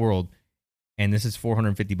 40 in the world, and this is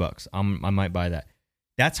 $450. I might buy that.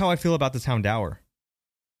 That's how I feel about this Houndour.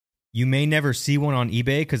 You may never see one on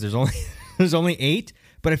eBay because there's only 8.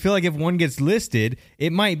 But I feel like if one gets listed,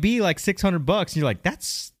 it might be like $600. And you're like, that's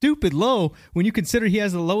stupid low when you consider he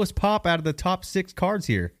has the lowest pop out of the top 6 cards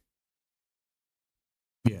here.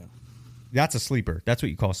 Yeah, that's a sleeper. That's what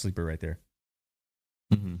you call a sleeper right there.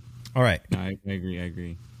 Mm-hmm. All right. No, I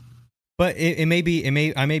agree. But I may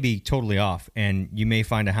be totally off, and you may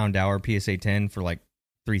find a Houndour PSA 10 for like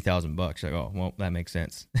 $3,000. Like, oh, well, that makes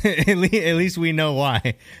sense. At least we know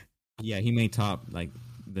why. Yeah, he may top like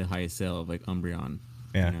the highest sale of like Umbreon.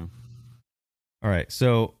 Yeah. You know? All right.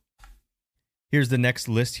 So here's the next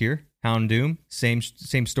list here. Houndoom,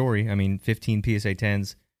 same story. I mean, 15 PSA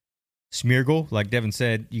 10s. Smeargle, like Devin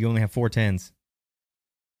said, you only have 4 10s.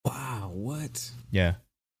 Wow, what? Yeah.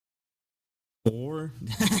 4?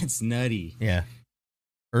 That's nutty. Yeah.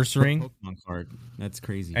 Ursaring. Pokemon card. That's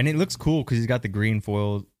crazy. And it looks cool because he's got the green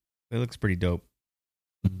foil. It looks pretty dope.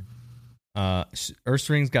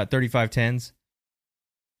 Ursaring's got 35 10s.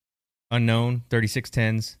 Unknown, 36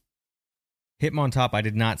 10s. Hitmontop, I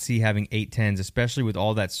did not see having 8 10s, especially with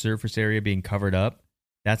all that surface area being covered up.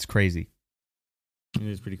 That's crazy. It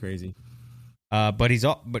is pretty crazy. But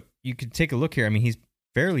you could take a look here. I mean, he's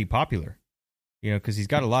fairly popular, you know, because he's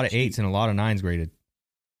got a lot of 8s and a lot of 9s graded.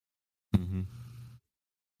 Mm-hmm.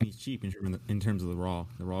 He's cheap in terms of the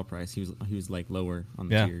raw price. He was like lower on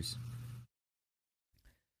the tiers.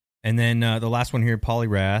 And then the last one here,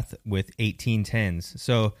 Poliwrath with 18 10s.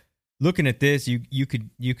 So looking at this, you could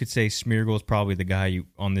say Smeargle is probably the guy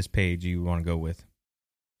on this page you want to go with.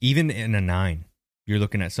 Even in a 9, you're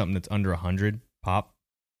looking at something that's under 100 pop.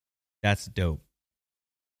 That's dope.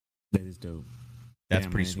 That is dope. That's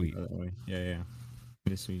pretty sweet. Yeah.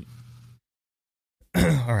 It is sweet.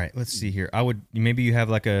 All right, let's see here. Maybe you have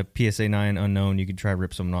like a PSA 9 unknown. You could try to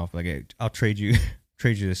rip someone off. Like, hey, I'll trade you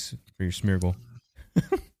this for your Smeargle.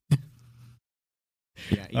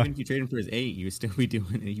 Yeah, even if you trade him for his 8, you would still be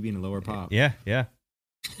doing it. He'd be in a lower pop. Yeah.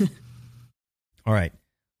 All right,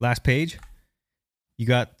 last page. You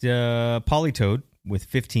got Politoed with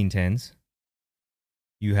 15 10s.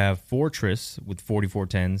 You have Fortress with 44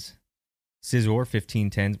 10s. Scizor 15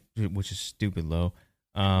 10s, which is stupid low.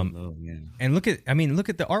 Low, yeah. And look at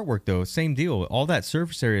the artwork though. Same deal. All that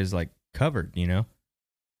surface area is like covered. You know.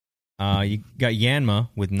 You got Yanma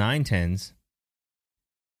with 9 10s.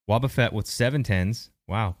 Wobbuffet with 7 10s.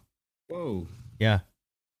 Wow. Whoa. Yeah.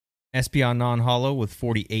 Espeon non-hollow with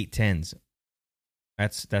 48 10s.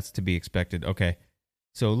 That's to be expected. Okay.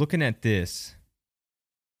 So looking at this,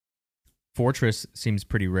 Fortress seems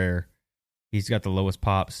pretty rare. He's got the lowest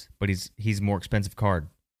pops, but he's a more expensive card.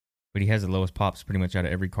 But he has the lowest pops pretty much out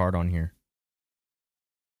of every card on here.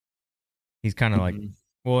 He's kind of like,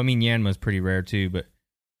 well, I mean, Yanma's pretty rare too, but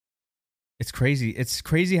it's crazy. It's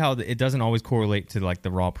crazy how it doesn't always correlate to like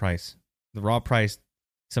the raw price. The raw price,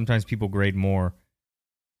 sometimes people grade more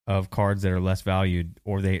of cards that are less valued,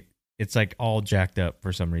 or it's like all jacked up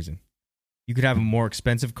for some reason. You could have a more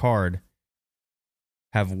expensive card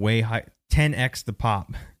have way high 10x the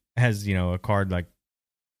pop as, you know, a card like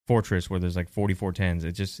Fortress where there's like 44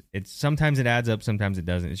 10s. It's sometimes it adds up, sometimes it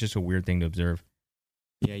doesn't. It's just a weird thing to observe.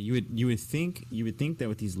 Yeah, you would think that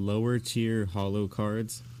with these lower tier hollow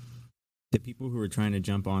cards, the people who were trying to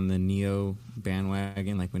jump on the Neo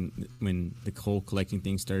bandwagon, like when the whole collecting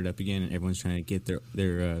thing started up again and everyone's trying to get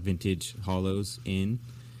their vintage hollows in,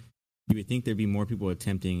 you would think there'd be more people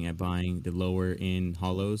attempting at buying the lower end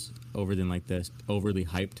hollows over than like the overly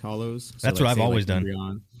hyped hollows. So that's like, what I've always done.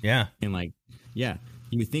 Umbreon, yeah. And like, yeah,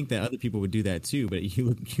 you would think that other people would do that too, but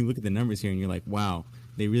you look at the numbers here and you're like, wow,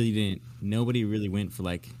 they really didn't. Nobody really went for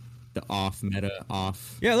like the off meta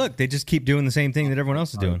off. Yeah, look, they just keep doing the same thing that everyone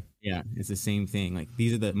else is doing. Yeah, it's the same thing. Like,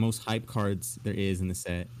 these are the most hype cards there is in the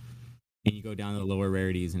set. And you go down to the lower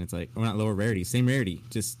rarities, and it's like, or not lower rarities, same rarity,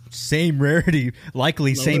 just same rarity,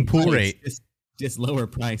 likely same pool rate, just lower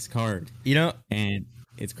price card. You know, and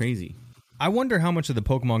it's crazy. I wonder how much of the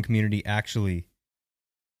Pokemon community actually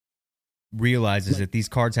realizes that these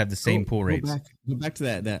cards have the same pool rates. Go back to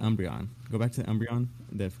that Umbreon. Go back to the Umbreon.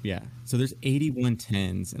 So there's 81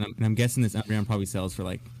 10s, and I'm guessing this Umbreon probably sells for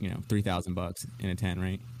like $3,000 in a 10,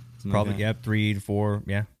 right? Probably, like that. yep, 3 to 4,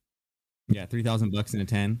 yeah. Yeah, $3,000 in a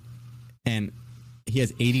 10, and he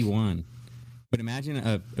has 81. But imagine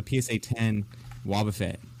a PSA 10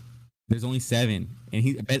 Wobbuffet. There's only 7,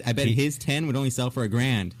 and I bet his 10 would only sell for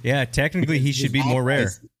 $1,000. Yeah, technically he should be more rare.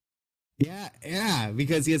 Yeah,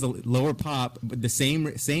 because he has a lower pop, but the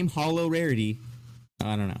same hollow rarity.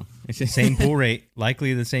 I don't know. It's just Same pull rate,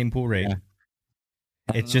 likely the same pull rate. Yeah.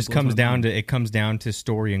 It just comes down to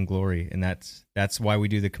story and glory, and that's why we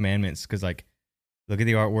do the commandments, because like, look at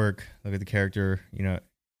the artwork, look at the character. You know,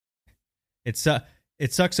 it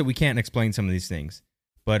sucks that we can't explain some of these things,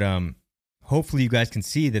 but hopefully you guys can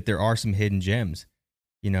see that there are some hidden gems.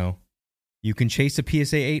 You know, you can chase a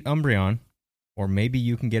PSA 8 Umbreon, or maybe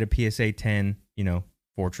you can get a PSA 10, you know,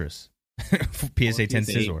 Fortress. PSA 10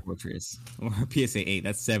 Scizor. Fortress. Or PSA 8,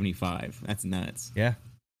 that's 75. That's nuts. Yeah.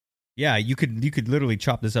 Yeah, you could literally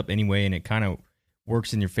chop this up anyway, and it kind of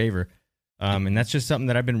works in your favor. And that's just something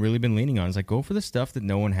that I've been leaning on. It's like, go for the stuff that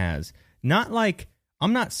no one has. Not like,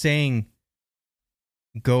 I'm not saying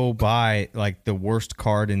go buy like the worst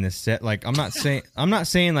card in this set. Like, I'm not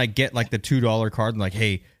saying like get like the $2 card and like,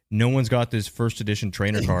 hey, no one's got this first edition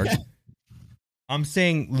trainer card. I'm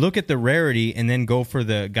saying look at the rarity and then go for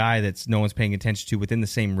the guy that's no one's paying attention to within the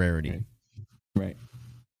same rarity. Right.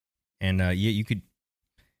 And you could,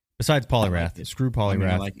 besides Polyrath, screw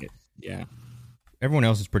Polyrath. I like it. Yeah. Everyone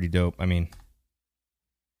else is pretty dope. I mean,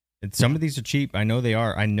 some of these are cheap. I know they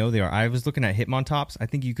are. I was looking at Hitmontops. I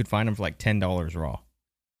think you could find them for like $10 raw.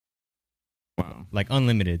 Wow. Like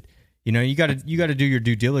unlimited. You know, you got to do your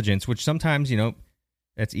due diligence, which sometimes, you know,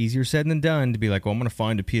 that's easier said than done to be like, well, I'm going to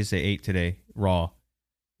find a PSA 8 today raw.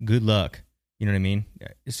 Good luck. You know what I mean?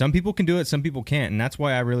 Some people can do it, some people can't, and that's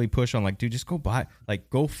why I really push on like, dude, just go buy, like,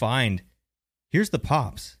 go find. Here's the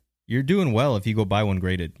pops. You're doing well if you go buy one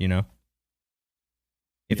graded, you know?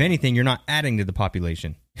 If anything, you're not adding to the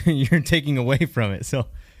population. You're taking away from it. So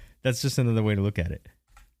that's just another way to look at it.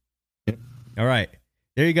 Yep. All right.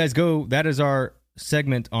 There you guys go. That is our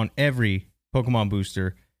segment on every Pokemon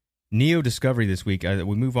booster. Neo Discovery this week.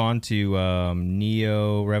 We move on to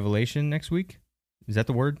Neo Revelation next week. Is that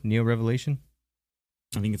the word? Neo Revelation?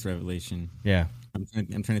 I think it's Revelation. Yeah. I'm trying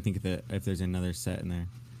to think if there's another set in there.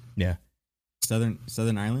 Yeah.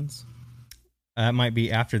 Southern Islands? That might be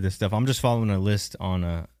after this stuff. I'm just following a list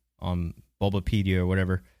on Bulbapedia or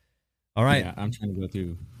whatever. All right. Yeah, I'm trying to go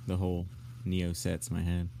through the whole Neo sets in my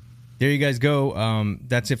head. There you guys go.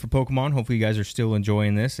 That's it for Pokemon. Hopefully you guys are still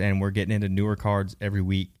enjoying this, and we're getting into newer cards every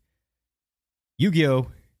week. Yu-Gi-Oh!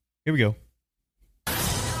 Here we go.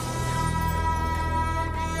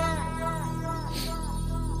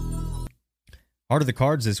 Heart of the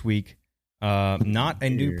cards this week. Not a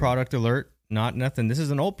new product alert. Not nothing. This is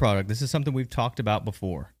an old product. This is something we've talked about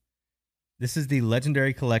before. This is the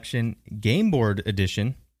Legendary Collection Game Board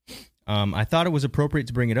Edition. I thought it was appropriate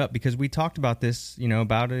to bring it up because we talked about this, you know,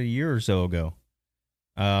 about a year or so ago.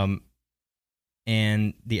 And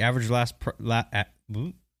the average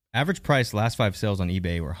average price last 5 sales on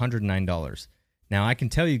eBay were $109. Now, I can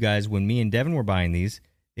tell you guys, when me and Devin were buying these,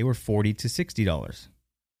 they were $40 to $60.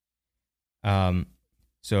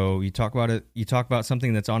 So you talk about it. You talk about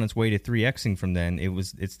something that's on its way to 3xing from then.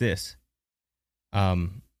 It's this.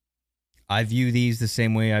 I view these the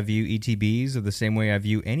same way I view ETBs, or the same way I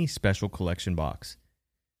view any special collection box.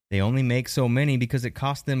 They only make so many because it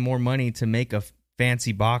costs them more money to make a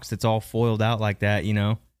fancy box that's all foiled out like that. You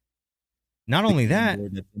know. Not only that,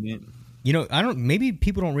 you know, maybe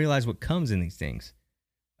people don't realize what comes in these things.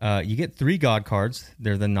 You get 3 God cards.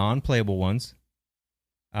 They're the non-playable ones.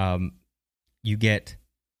 You get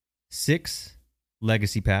 6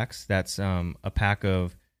 legacy packs. That's a pack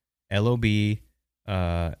of LOB,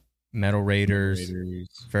 Metal Raiders,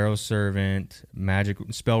 Pharaoh's Servant, Magic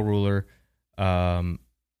Spell Ruler,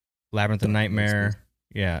 Labyrinth of Nightmare,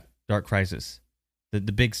 Dark Crisis. The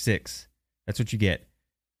big 6. That's what you get.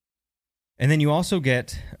 And then you also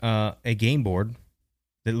get a game board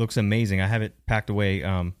that looks amazing. I have it packed away,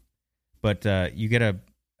 but you get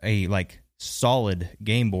a like solid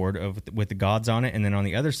game board with the gods on it, and then on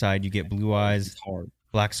the other side you get Blue Eyes,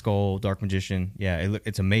 Black Skull, Dark Magician. Yeah,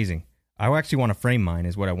 it's amazing. I actually want to frame mine.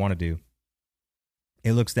 Is what I want to do.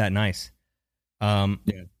 It looks that nice.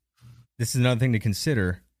 This is another thing to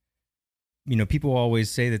consider. You know, people always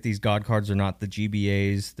say that these God cards are not the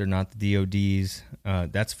GBAs, they're not the DODs.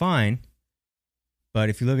 That's fine. But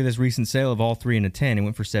if you look at this recent sale of all 3 in a 10, it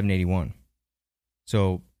went for $781.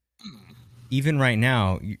 So even right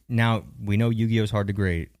now we know Yu-Gi-Oh is hard to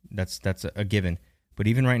grade. That's a given. But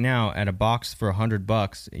even right now, at a box for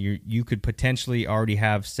 $100, you could potentially already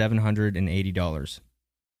have $780.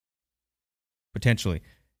 Potentially.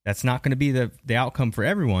 That's not going to be the outcome for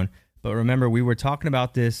everyone. But remember, we were talking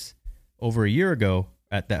about this over a year ago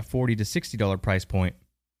at that $40 to $60 price point.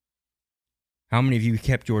 How many of you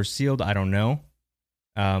kept yours sealed? I don't know.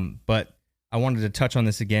 But I wanted to touch on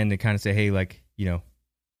this again to kind of say, hey, like, yeah,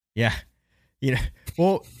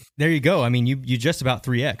 well, there you go. I mean, you just about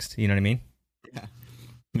 3X'd, you know what I mean? Yeah.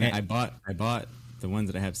 Man, I bought the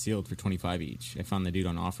ones that I have sealed for $25 each. I found the dude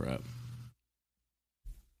on OfferUp.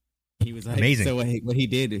 He was like, amazing. So what he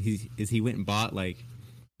did is he went and bought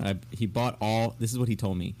he bought all. This is what he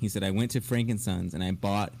told me. He said, I went to Frank & Sons and I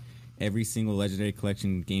bought every single Legendary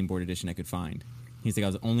Collection Game Board edition I could find. He's like, I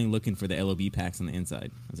was only looking for the LOB packs on the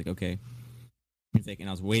inside. I was like, okay. He's like, and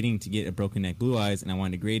I was waiting to get a Broken Neck Blue Eyes, and I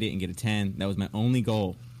wanted to grade it and get a 10. That was my only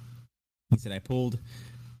goal. He said, I pulled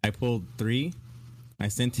 3. I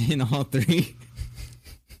sent in all 3.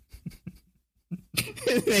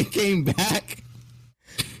 And they came back.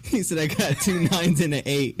 He said, I got 2 9s and an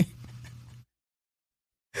 8.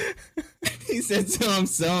 He said, so I'm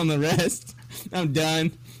selling the rest. I'm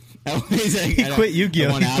done. He quit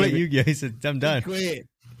Yu-Gi-Oh! He said, I'm done. He quit.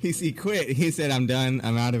 He quit. He said, I'm done.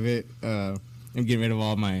 I'm out of it. I'm getting rid of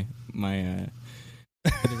all my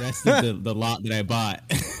the rest of the lot that I bought.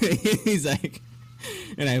 He's like,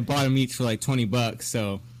 and I bought them each for like $20.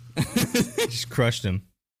 So just crushed him.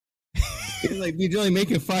 He's like, dude, you're only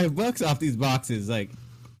making $5 off these boxes. Like,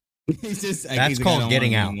 he's just. That's called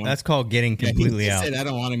getting out. That's called getting completely out. Said, I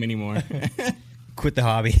don't want him anymore. Quit the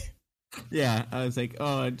hobby. Yeah, I was like,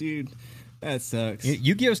 oh, dude, that sucks.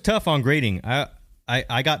 Yu-Gi-Oh's tough on grading.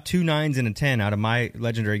 I got 2 9s and a 10 out of my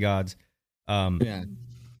Legendary Gods. Yeah,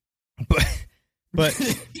 but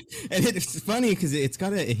and it's funny because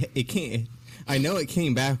it came. I know it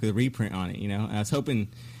came back with a reprint on it. I was hoping.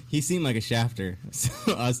 He seemed like a shafter, so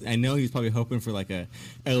I know he was probably hoping for like a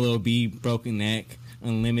LOB Broken Neck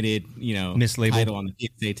Unlimited, mislabeled title on the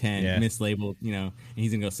PSA 10, yeah. Mislabeled, and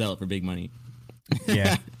he's gonna go sell it for big money.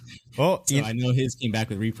 Yeah. Well, so I know his came back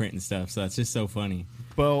with reprint and stuff, so it's just so funny.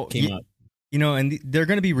 Well, came up. And they're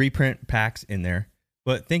going to be reprint packs in there.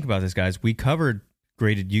 But think about this, guys. We covered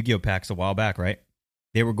graded Yu-Gi-Oh packs a while back, right?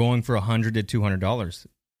 They were going for $100 to $200.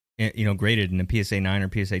 Graded in a PSA 9 or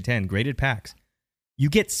PSA 10 graded packs. You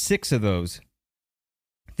get 6 of those.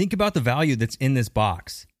 Think about the value that's in this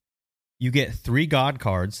box. You get 3 God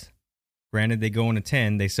cards. Granted, they go in a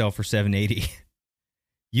 10. They sell for $780.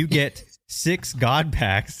 You get 6 God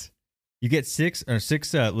packs. You get 6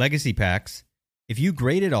 legacy packs. If you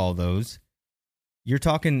graded all those, you're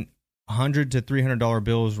talking $100 to $300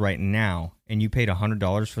 bills right now, and you paid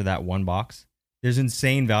 $100 for that one box. There's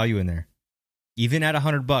insane value in there, even at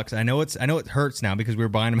 $100. I know it hurts now because we were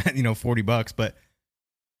buying them at $40, but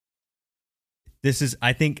this is.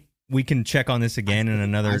 I think we can check on this again in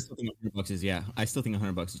another. I still think $100 is I still think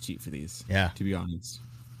 $100 is cheap for these. Yeah, to be honest,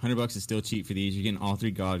 $100 is still cheap for these. You're getting all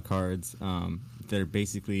 3 God cards. They're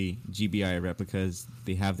basically GBI replicas.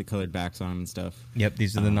 They have the colored backs on them and stuff. Yep,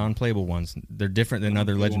 these are the non-playable ones. They're different than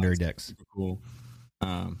other legendary decks. Super cool.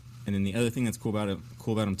 And then the other thing that's cool about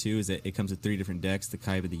them too is that it comes with 3 different decks: the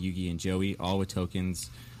Kaiba, the Yugi, and Joey, all with tokens.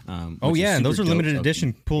 And those are limited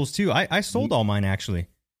edition pulls too. I sold all mine actually.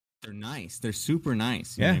 They're nice. They're super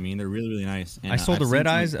nice. You know what I mean? They're really, really nice. And I sold a Red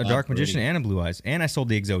Eyes, a Dark Magician, and a Blue Eyes, and I sold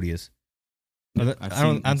the Exodias. I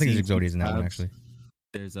don't think there's Exodias in that one actually.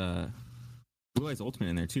 There's a Blue Eyes Ultimate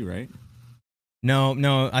in there too, right?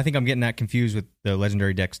 No. I think I'm getting that confused with the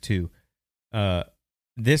legendary decks too.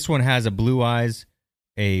 This one has a Blue Eyes,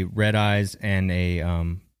 a Red Eyes, and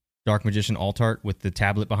a Dark Magician alt art with the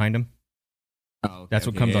tablet behind him. Oh, okay, that's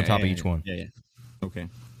what comes on top of each one. Yeah. Okay.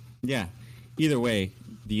 Yeah. Either way,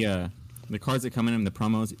 the cards that come in the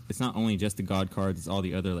promos, it's not only just the God cards; it's all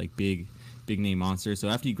the other like big name monsters. So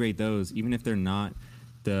after you grade those, even if they're not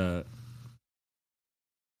the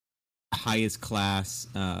highest class,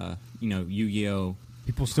 Yu-Gi-Oh!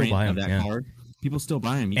 People still buy them. That card. People still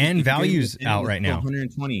buy them. And values out right now.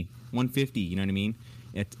 120, 150. You know what I mean?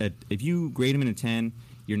 If you grade them in a 10,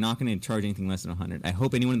 you're not going to charge anything less than 100. I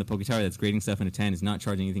hope anyone in the PokeTower that's grading stuff in a 10 is not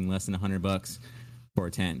charging anything less than $100 for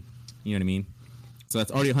a 10. You know what I mean? So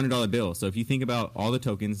that's already a $100 bill. So if you think about all the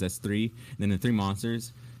tokens, that's 3, and then the 3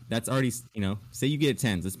 monsters. That's already, say you get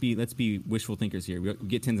 10s. Let's be wishful thinkers here. We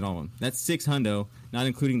get 10s in all of them. That's $600, not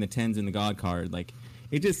including the 10s in the God card. Like,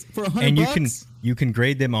 it just for $100. And you can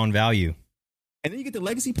grade them on value. And then you get the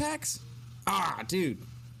legacy packs. Dude,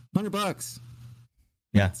 $100.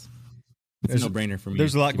 Yeah, it's a no-brainer for me.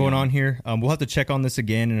 There's a lot going on here. We'll have to check on this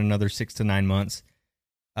again in another 6 to 9 months.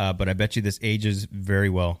 But I bet you this ages very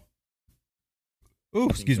well. Ooh,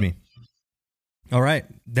 excuse me. All right,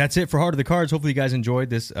 that's it for Heart of the Cards. Hopefully you guys enjoyed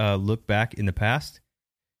this look back in the past.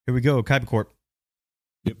 Here we go, Kaiba Corp.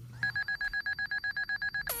 Yep.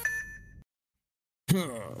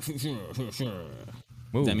 Is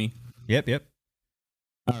that me? Yep.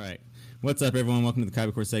 All right. What's up, everyone? Welcome to the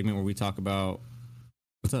Kybercore segment where we talk about...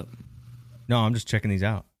 What's up? No, I'm just checking these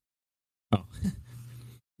out. Oh. All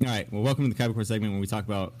right. Well, welcome to the Kybercore segment where we talk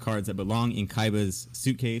about cards that belong in Kaiba's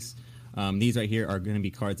suitcase. These right here are going to be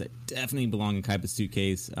cards that definitely belong in Kaiba's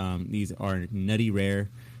suitcase. These are nutty rare,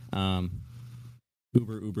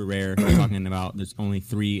 uber rare. We're talking about there's only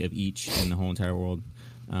 3 of each in the whole entire world.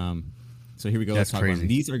 So here we go. That's Let's talk crazy. about them.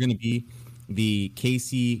 These are going to be the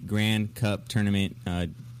KC Grand Cup Tournament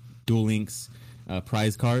Duel Links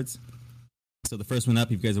prize cards. So the first one up,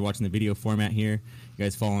 if you guys are watching the video format here, you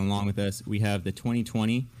guys following along with us, we have the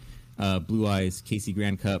 2020 Blue Eyes KC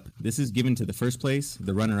Grand Cup. This is given to the first place,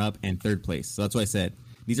 the runner-up, and third place. So that's why I said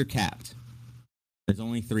these are capped. There's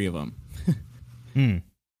only 3 of them.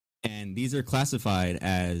 And these are classified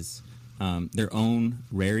as their own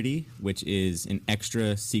rarity, which is an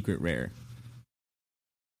extra secret rare.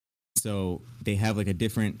 So they have like a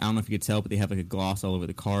different, I don't know if you could tell, but they have like a gloss all over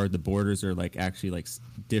the card. The borders are like actually like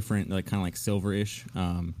different, like kind of like silverish.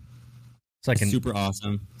 It's like super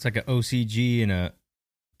awesome. It's like an OCG and a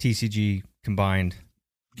TCG combined.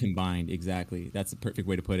 Combined, exactly. That's the perfect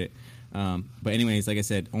way to put it. But anyways, like I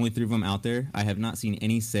said, only 3 of them out there. I have not seen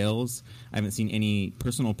any sales. I haven't seen any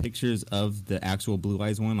personal pictures of the actual Blue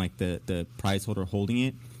Eyes one, like the prize holder holding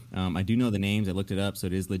it. I do know the names. I looked it up, so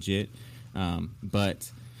it is legit.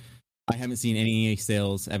 But I haven't seen any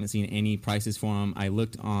sales. I haven't seen any prices for them. I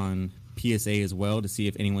looked on PSA as well to see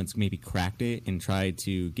if anyone's maybe cracked it and tried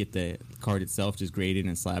to get the card itself just graded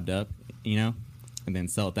and slabbed up, and then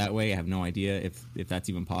sell it that way. I have no idea if that's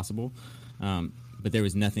even possible. But there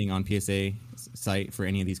was nothing on PSA site for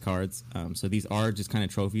any of these cards. So these are just kind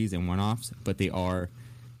of trophies and one-offs, but they are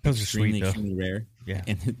extremely rare. Yeah.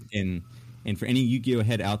 And for any Yu-Gi-Oh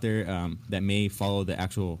head out there that may follow the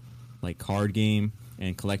actual like card game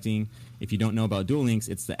and collecting, if you don't know about Duel Links,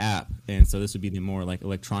 it's the app, and so this would be the more like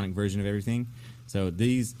electronic version of everything. So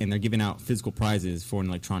these, and they're giving out physical prizes for an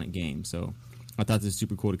electronic game. So I thought this was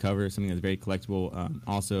super cool to cover, something that's very collectible.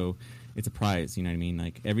 Also, it's a prize, you know what I mean?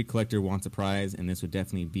 Like every collector wants a prize, and this would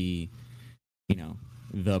definitely be,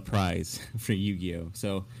 the prize for Yu-Gi-Oh.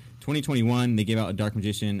 So 2021, they gave out a Dark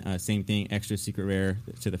Magician, same thing, extra secret rare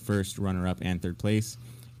to the first runner-up and third place.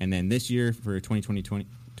 And then this year for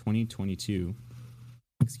 2022,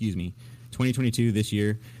 this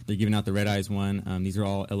year, they're giving out the Red Eyes one. These are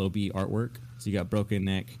all LOB artwork. So you got Broken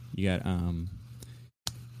Neck, you got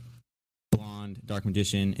Blonde, Dark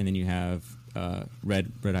Magician, and then you have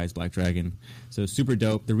Red Eyes Black Dragon. So super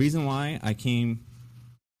dope. The reason why I came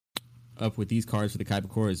up with these cards for the Kaiba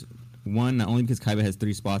Core is, one, not only because Kaiba has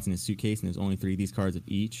 3 spots in his suitcase and there's only 3 of these cards of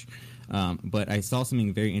each, but I saw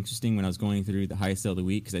something very interesting when I was going through the highest sale of the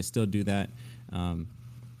week, because I still do that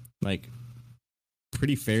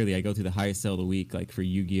pretty fairly. I go through the highest sale of the week, like for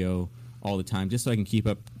Yu-Gi-Oh, all the time, just so I can keep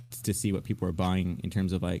up to see what people are buying in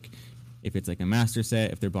terms of like if it's like a master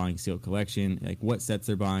set, if they're buying sealed collection, like what sets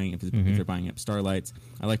they're buying, if they're buying up Starlights.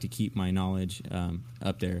 I like to keep my knowledge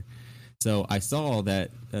up there. So I saw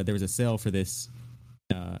that there was a sale for this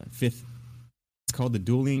 5th. It's called the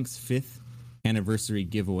Duel Links 5th anniversary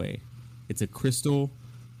giveaway. It's a crystal.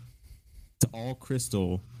 It's all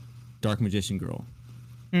crystal Dark Magician Girl.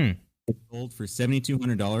 It sold for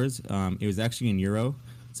 $7,200. It was actually in euro,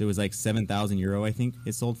 so it was like 7,000 euro. I think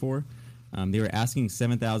it sold for. They were asking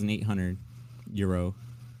 7,800 euro.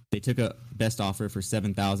 They took a best offer for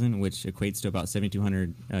 7,000, which equates to about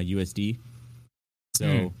 7,200 USD.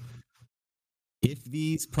 So, if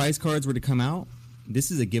these prize cards were to come out, this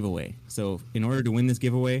is a giveaway. So, in order to win this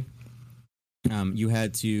giveaway, you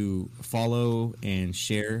had to follow and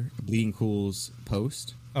share Bleeding Cool's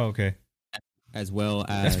post. Oh, okay. As well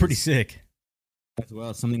as... That's pretty sick. As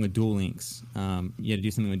well as something with Duel Links. You had to do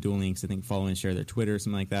something with Duel Links, I think follow and share their Twitter or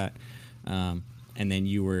something like that. And then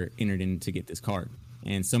you were entered in to get this card.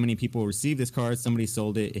 And so many people received this card, somebody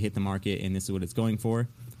sold it, it hit the market, and this is what it's going for.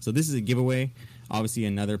 So this is a giveaway. Obviously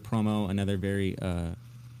another promo, another very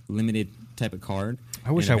limited type of card.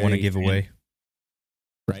 I wish I won a giveaway.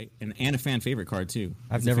 Right? And a fan favorite card too.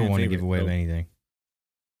 I've never won a giveaway of anything.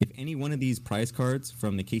 If any one of these prize cards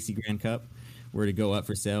from the KC Grand Cup were to go up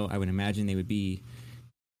for sale, I would imagine they would be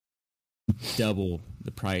double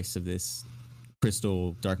the price of this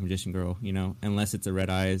crystal Dark Magician Girl, unless it's a Red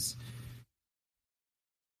Eyes.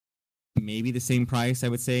 Maybe the same price, I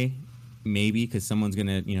would say. Maybe, because someone's going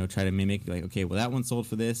to, try to mimic, like, okay, well, that one sold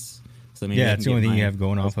for this. So maybe it's the only thing you have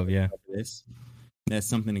going off of, yeah. That's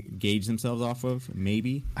something to gauge themselves off of,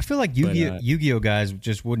 maybe. I feel like Yu-Gi-Oh guys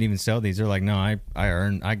just wouldn't even sell these. They're like, no, I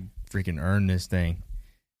freaking earned this thing.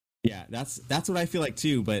 Yeah, that's what I feel like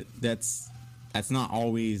too, but that's that's not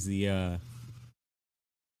always the.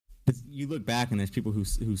 You look back and there's people who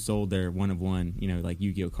sold their one of one, like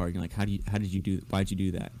Yu-Gi-Oh card. And you're like, how did you do? Why'd you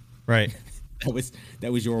do that? Right.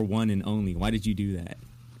 that was your one and only. Why did you do that?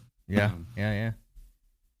 Yeah. Yeah.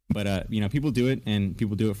 But people do it, and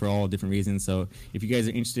people do it for all different reasons. So if you guys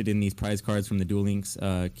are interested in these prize cards from the Duel Links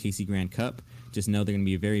KC Grand Cup, just know they're going to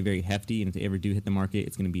be very, very hefty. And if they ever do hit the market,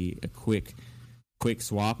 it's going to be a quick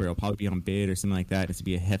swap, or it'll probably be on bid or something like that. It's going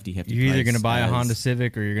to be a hefty. You're either going to buy a Honda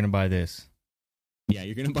Civic or you're going to buy this. Yeah,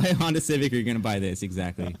 you're going to buy a Honda Civic or you're going to buy this.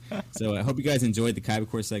 Exactly. So I hope you guys enjoyed the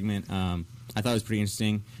Kybercore segment. I thought it was pretty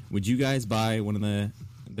interesting. Would you guys buy one of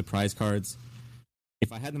the prize cards?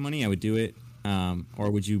 If I had the money, I would do it. Or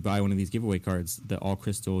would you buy one of these giveaway cards, the All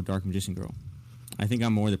Crystal Dark Magician Girl? I think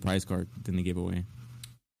I'm more the prize card than the giveaway.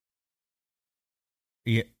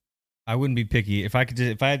 Yeah, I wouldn't be picky. If I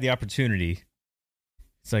had the opportunity,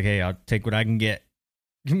 it's like, hey, I'll take what I can get.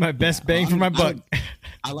 Give my best bang for my buck.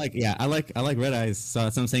 I like Red Eyes. So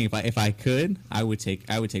that's what I'm saying. If I could, I would take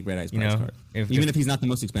Red Eyes prize card, even if he's not the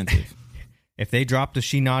most expensive. If they dropped a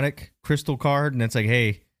Shinotic crystal card and it's like,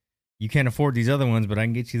 hey, you can't afford these other ones, but I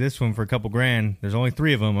can get you this one for a couple grand. There's only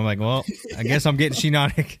 3 of them. I'm like, well, I guess I'm getting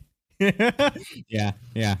Shinotic. yeah,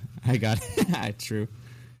 I got it. True.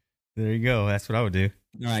 There you go. That's what I would do.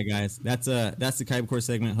 All right, guys. That's the Kybercore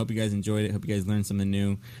segment. Hope you guys enjoyed it. Hope you guys learned something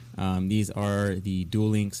new. These are the Duel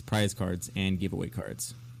Links prize cards and giveaway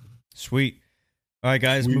cards. Sweet. All right,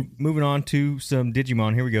 guys. Moving on to some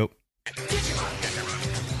Digimon. Here we go.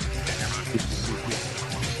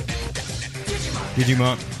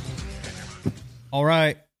 Digimon. All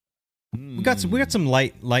right. We got some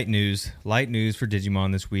light news. Light news for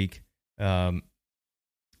Digimon this week. We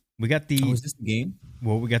got the. Oh, is this the game?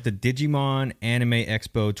 Well, we got the Digimon Anime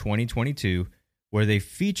Expo 2022, where they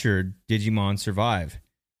featured Digimon Survive.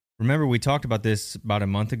 Remember, we talked about this about a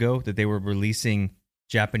month ago, that they were releasing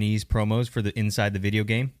Japanese promos for the inside the video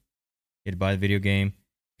game. You had to buy the video game.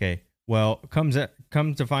 Okay. Well, comes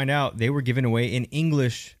to find out, they were giving away an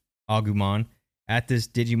English Agumon at this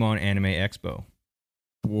Digimon Anime Expo.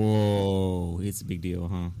 Whoa, it's a big deal,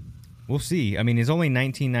 huh? We'll see. I mean, it's only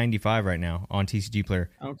 $19.95 right now on TCG Player.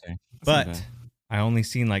 Okay. But I only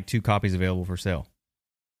seen like 2 copies available for sale.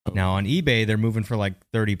 Oh. Now on eBay, they're moving for like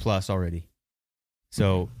 30 plus already.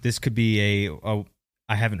 So this could be a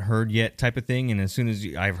I haven't heard yet type of thing. And as soon as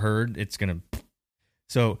I've heard, it's going to.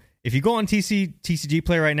 So if you go on TCG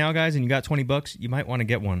Player right now, guys, and you got $20, you might want to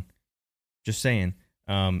get one. Just saying.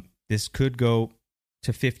 This could go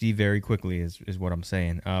to 50 very quickly is what I'm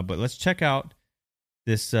saying. But let's check out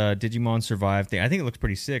this Digimon Survive thing. I think it looks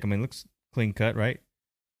pretty sick. I mean, it looks clean cut, right?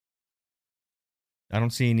 I don't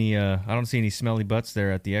see any smelly butts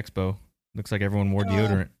there at the expo. Looks like everyone wore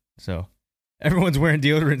deodorant. So everyone's wearing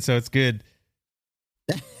deodorant, so it's good.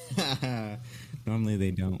 Normally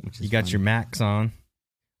they don't, which is you got funny. Your Max on.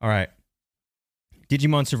 All right.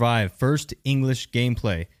 Digimon Survive, first English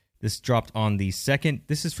gameplay. This dropped on the 2nd.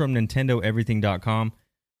 This is from NintendoEverything.com.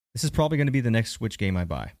 This is probably going to be the next Switch game I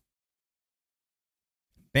buy.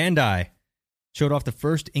 Bandai showed off the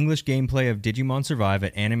first English gameplay of Digimon Survive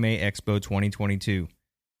at Anime Expo 2022.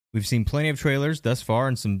 We've seen plenty of trailers thus far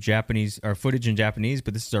and some footage in Japanese,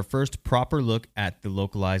 but this is our first proper look at the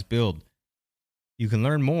localized build. You can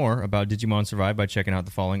learn more about Digimon Survive by checking out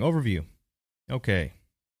the following overview. Okay.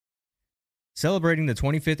 Celebrating the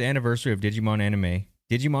 25th anniversary of Digimon Anime,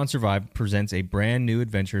 Digimon Survive presents a brand new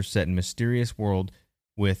adventure set in a mysterious world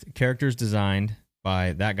with characters designed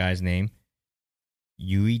by that guy's name,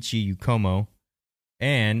 Yuichi Yukomo,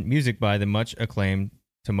 and music by the much acclaimed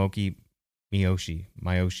Tomoki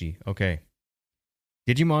Miyoshi. Okay.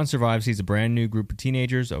 Digimon Survive sees a brand new group of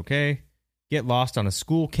teenagers, get lost on a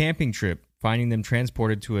school camping trip, finding them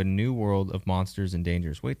transported to a new world of monsters and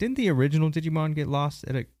dangers. Wait, didn't the original Digimon get lost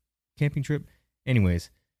at a camping trip? Anyways.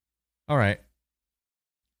 All right.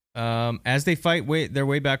 As they fight their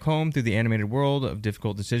way back home through the animated world of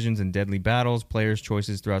difficult decisions and deadly battles, players'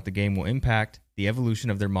 choices throughout the game will impact the evolution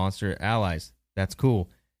of their monster allies. That's cool.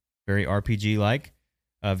 Very RPG-like,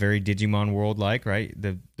 very Digimon world-like, right?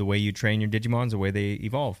 The way you train your Digimons, the way they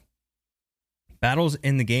evolve. Battles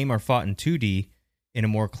in the game are fought in 2D in a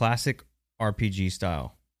more classic RPG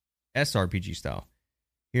style, SRPG style.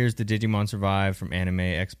 Here's the Digimon Survive from Anime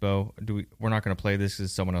Expo. We're not going to play this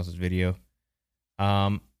as someone else's video.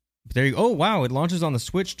 But there you go. Oh, wow. It launches on the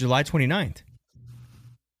Switch July 29th.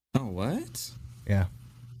 Oh, what? Yeah.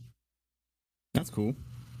 That's cool.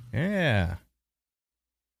 Yeah.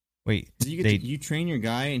 Wait. So you train your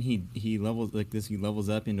guy and he levels like this. He levels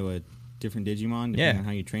up into a different Digimon depending on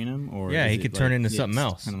how you train him? Or yeah, he could turn into something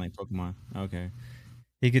else. Kind of like Pokemon. Okay.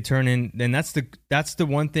 He could turn in, and that's the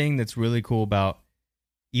one thing that's really cool about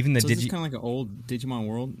even the so it's kind of like an old Digimon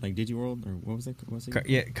World, like Digiworld, or what was it?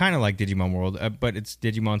 Yeah, kind of like Digimon World, but it's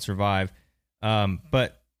Digimon Survive.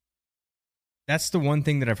 But that's the one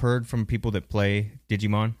thing that I've heard from people that play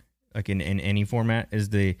Digimon, like in any format, is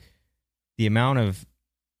the amount of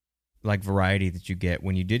like variety that you get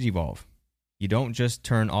when you Digivolve. You don't just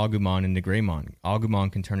turn Agumon into Greymon.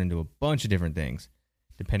 Agumon can turn into a bunch of different things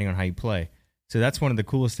depending on how you play. So that's one of the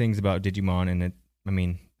coolest things about Digimon, and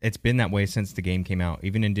it's been that way since the game came out.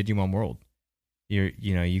 Even in Digimon World,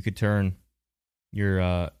 you could turn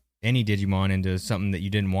your any Digimon into something that you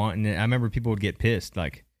didn't want, and I remember people would get pissed,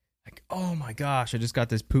 like, oh my gosh, I just got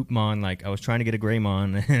this Poopmon, like I was trying to get a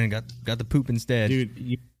Greymon and I got the poop instead. Dude,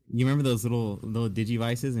 you remember those little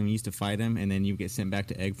Digivices, and we used to fight them, and then you get sent back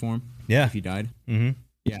to egg form? Yeah. If you died? Mm-hmm.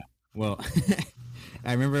 Yeah. Well,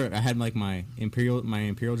 I remember I had like my Imperial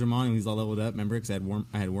Dramon, and he was all leveled up, remember? Because I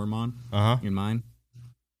had Wormmon in mine.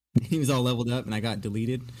 He was all leveled up, and I got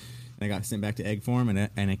deleted, and I got sent back to egg form, and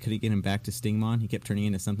I couldn't get him back to Stingmon. He kept turning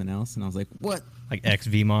into something else, and I was like, what? Like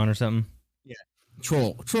XVmon or something? Yeah.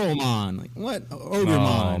 Trollmon. Like, what?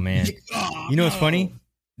 Ogremon. Oh, man. You know what's funny?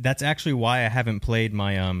 That's actually why I haven't played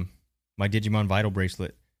my my Digimon Vital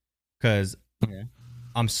Bracelet, because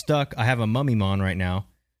I'm stuck. I have a Mummymon right now,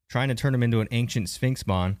 trying to turn him into an Ancient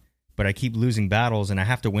Sphinxmon, but I keep losing battles, and I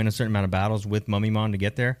have to win a certain amount of battles with Mummymon to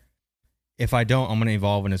get there. If I don't, I'm going to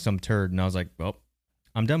evolve into some turd, and I was like, well,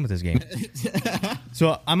 I'm done with this game.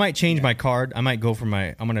 So I might change my card. I might go for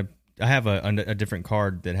I have a different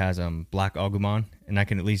card that has Black Agumon, and I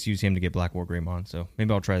can at least use him to get Black War Greymon, so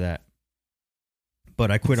maybe I'll try that. But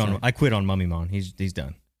I quit on Mummymon. He's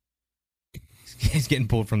done. He's getting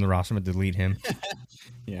pulled from the roster. I'm going to delete him.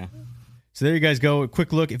 Yeah. So there you guys go. A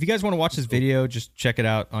quick look. If you guys want to watch this video, just check it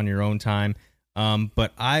out on your own time.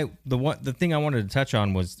 But the thing I wanted to touch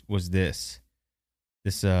on was this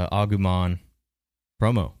Agumon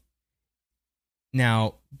promo.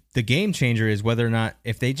 Now, the game changer is whether or not,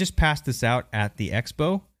 if they just pass this out at the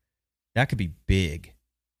expo, that could be big.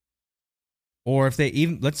 Or if they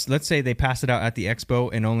even let's say they pass it out at the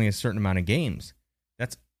expo and only a certain amount of games,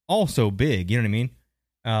 that's also big. You know what I mean?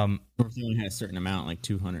 Or if they only had a certain amount, like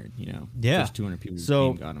 200, Yeah. First 200 people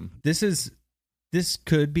so got them. This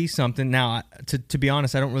could be something. Now, to be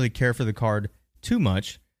honest, I don't really care for the card too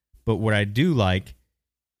much, but what I do like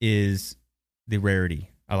is the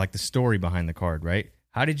rarity. I like the story behind the card, right?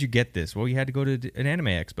 How did you get this? Well, you had to go to an anime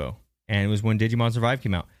expo, and it was when Digimon Survive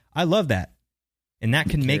came out. I love that, and that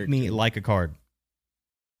can make me like a card.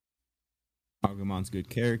 Agumon's good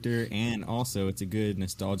character, and also it's a good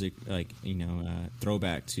nostalgic,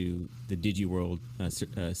 throwback to the Digiworld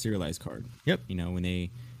serialized card. Yep. When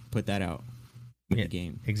they put that out with the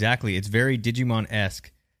game. Exactly. It's very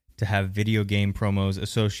Digimon-esque to have video game promos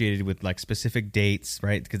associated with like specific dates,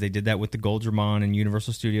 right? Because they did that with the Goldramon and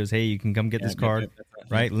Universal Studios. Hey, you can come get this card,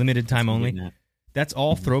 right? Limited time only. That's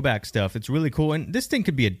all throwback stuff. It's really cool, and this thing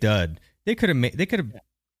could be a dud. There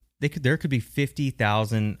could be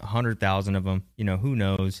 50,000, 100,000 of them. Who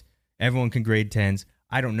knows? Everyone can grade 10s.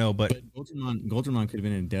 I don't know, but Goldramon could have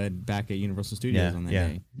been a dud back at Universal Studios on that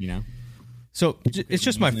day. So it's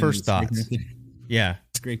just my first thoughts. Yeah,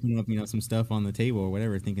 scraping up some stuff on the table or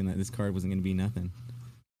whatever, thinking that this card wasn't going to be nothing.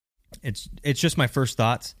 It's just my first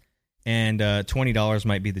thoughts, and $20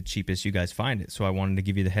 might be the cheapest you guys find it. So I wanted to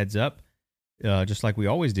give you the heads up, just like we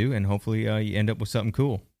always do, and hopefully you end up with something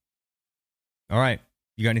cool. All right.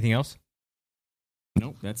 You got anything else?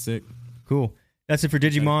 Nope, that's it. Cool. That's it for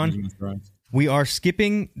Digimon. We are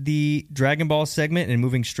skipping the Dragon Ball segment and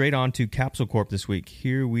moving straight on to Capsule Corp this week.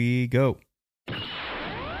 Here we go.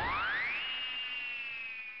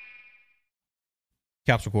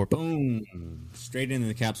 Capsule Corp. Boom. Straight into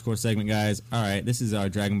the Capsule Corp segment, guys. All right, this is our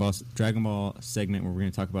Dragon Ball segment where we're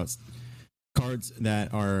going to talk about cards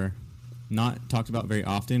that are not talked about very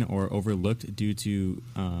often or overlooked due to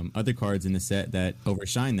other cards in the set that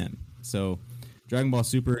overshine them. So, Dragon Ball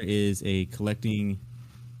Super is a collectible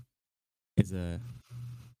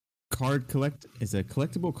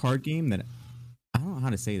card game that I don't know how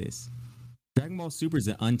to say this. Dragon Ball Super is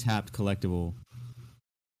an untapped collectible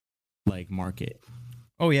market.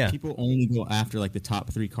 Oh yeah, people only go after the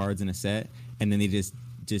top 3 cards in a set, and then they just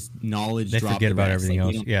knowledge. They drop forget the about rest. everything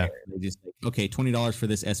else. Yeah, they just okay, $20 for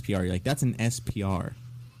this SPR. You're like, that's an SPR.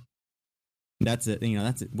 That's it.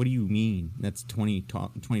 That's it. What do you mean? That's $20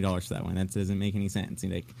 for that one. That doesn't make any sense.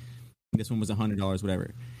 This one was $100,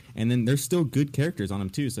 whatever. And then there's still good characters on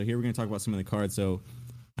them too. So here we're going to talk about some of the cards. So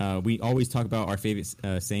We always talk about our favorite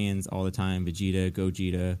Saiyans all the time: Vegeta,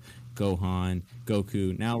 Gogeta, Gohan,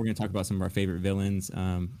 Goku. Now we're going to talk about some of our favorite villains,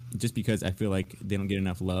 just because I feel like they don't get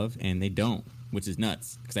enough love, and they don't, which is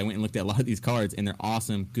nuts. Because I went and looked at a lot of these cards, and they're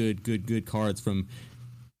awesome, good cards from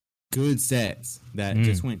good sets that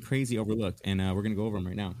just went crazy overlooked, and we're going to go over them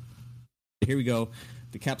right now. Here we go,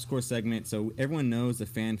 the cap score segment. So everyone knows the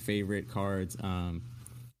fan favorite cards.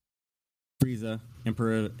 Frieza,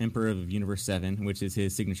 Emperor of Universe 7, which is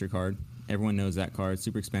his signature card. Everyone knows that card.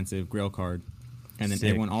 Super expensive Grail card. And then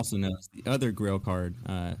everyone also knows the other Grail card,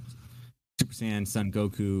 Super Saiyan Son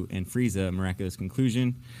Goku and Frieza, Miraculous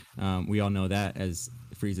Conclusion. We all know that as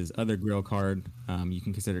Frieza's other Grail card. You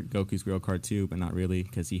can consider Goku's Grail card too, but not really,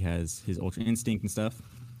 because he has his Ultra Instinct and stuff.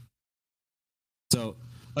 So,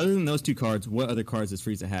 other than those two cards, what other cards does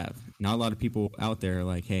Frieza have? Not a lot of people out there are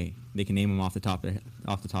like, hey, they can name them off the top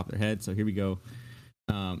of their head. So here we go.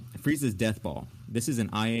 Frieza's Death Ball. This is an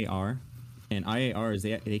IAR, and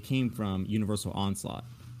IARs they came from Universal Onslaught.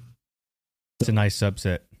 It's a nice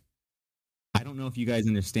subset. I don't know if you guys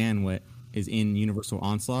understand what is in Universal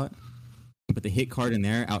Onslaught, but the hit card in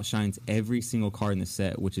there outshines every single card in the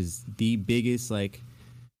set, which is the biggest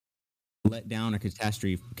letdown or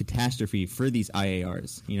catastrophe for these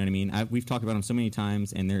IARs. You know what I mean? We've talked about them so many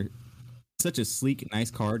times, and they're such a sleek,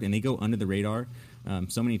 nice card, and they go under the radar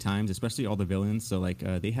so many times, especially all the villains. So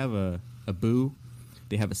they have a Boo,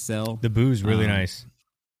 they have a Cell. The Boo's really nice.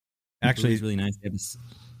 Actually, it's really nice.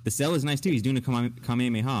 The Cell is nice too. He's doing a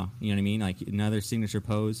Kamehameha. You know what I mean? Like another signature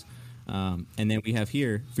pose. And then we have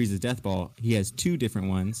here Frieza's Death Ball. He has two different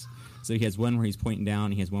ones. So he has one where he's pointing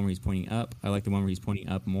down. He has one where he's pointing up. I like the one where he's pointing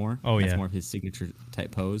up more. Oh, yeah. That's more of his signature type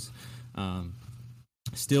pose.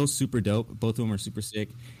 Still super dope. Both of them are super sick.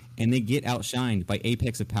 And they get outshined by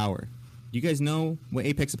Apex of Power. You guys know what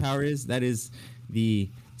Apex of Power is? That is the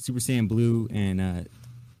Super Saiyan Blue and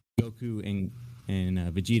Goku and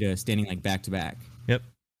Vegeta standing like back to back. Yep.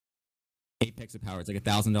 Apex of Power. It's like a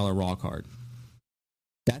 $1,000 raw card.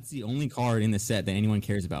 That's the only card in the set that anyone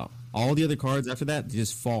cares about. All the other cards after that, they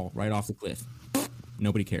just fall right off the cliff.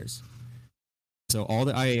 Nobody cares. So all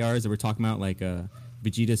the IARs that we're talking about, like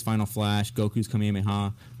Vegeta's Final Flash, Goku's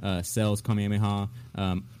Kamehameha, Cell's Kamehameha,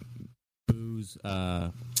 Boo's,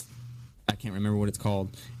 I can't remember what it's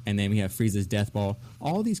called, and then we have Frieza's Death Ball.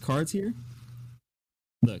 All these cards here,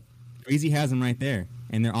 look, Frieza has them right there,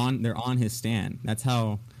 and they're on his stand. That's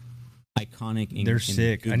how iconic. They're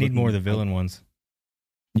sick. I need more of the villain ones.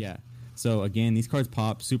 Yeah. So again, these cards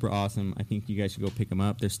pop, super awesome. I think you guys should go pick them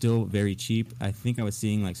up. They're still very cheap. I think I was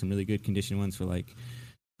seeing like some really good condition ones for like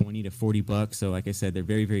 $20 to $40. So like I said, they're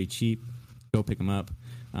very, very cheap. Go pick them up.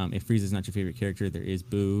 If Frieza's not your favorite character, there is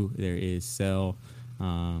Boo, there is Cell.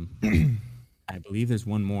 I believe there's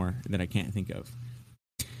one more that I can't think of.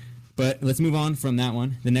 But let's move on from that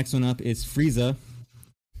one. The next one up is Frieza.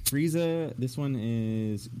 Frieza, this one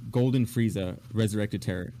is Golden Frieza, Resurrected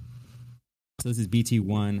Terror. So this is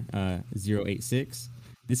BT1086.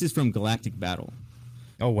 This is from Galactic Battle.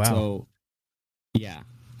 Oh, wow. So, yeah.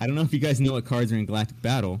 I don't know if you guys know what cards are in Galactic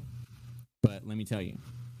Battle, but let me tell you.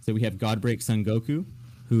 So we have Godbreak Son Goku,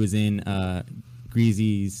 who is in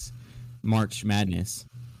Greasy's March Madness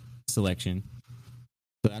selection.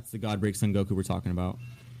 So that's the Godbreak Son Goku we're talking about.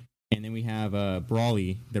 And then we have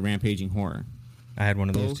Brawly, the Rampaging Horror. I had one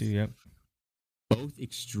of those too, yep. Both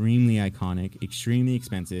extremely iconic, extremely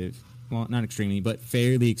expensive. Well, not extremely, but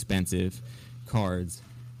fairly expensive cards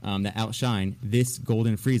that outshine this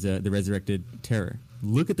Golden Frieza, the Resurrected Terror.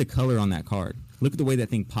 Look at the color on that card. Look at the way that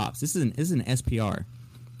thing pops. This is an SPR,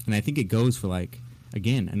 and I think it goes for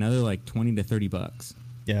another like $20 to $30.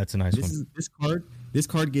 Yeah, it's a nice one. This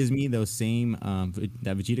card gives me those same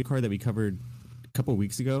that Vegeta card that we covered a couple of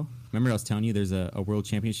weeks ago. Remember I was telling you there's a World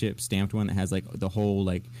Championship stamped one that has like the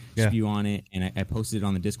whole spew on it, and I posted it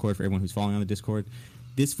on the Discord for everyone who's following on the Discord.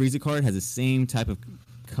 This Frieza card has the same type of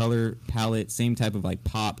color palette, same type of like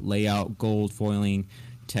pop layout, gold foiling,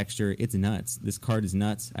 texture. It's nuts. This card is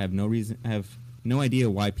nuts. I have no idea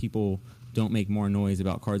why people don't make more noise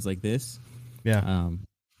about cards like this. Yeah.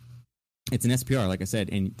 It's an SPR, like I said,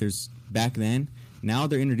 and there's back then. Now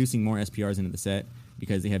they're introducing more SPRs into the set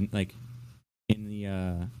because they have like in the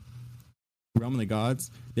Realm of the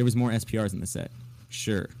Gods, there was more SPRs in the set.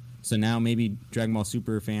 Sure. So now maybe Dragon Ball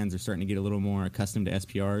Super fans are starting to get a little more accustomed to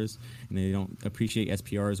SPRs, and they don't appreciate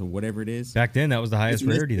SPRs or whatever it is. Back then, that was the highest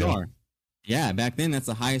rarity, though. Yeah, back then, that's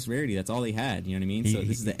the highest rarity. That's all they had, you know what I mean? So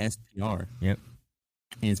this is the SPR. Yep.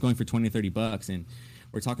 And it's going for $20 to $30, and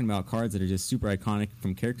we're talking about cards that are just super iconic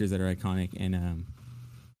from characters that are iconic, and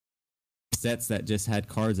sets that just had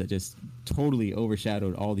cards that just totally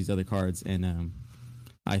overshadowed all these other cards, and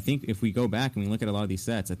I think if we go back and we look at a lot of these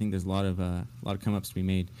sets, I think there's a lot of come ups to be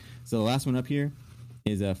made. So the last one up here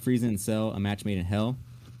is Frieza and Cell, A Match Made in Hell.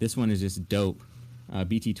 This one is just dope.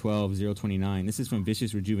 BT12-029. This is from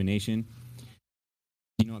Vicious Rejuvenation.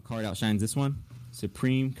 You know what card outshines this one?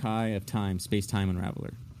 Supreme Kai of Time, Space Time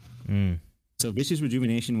Unraveler. So Vicious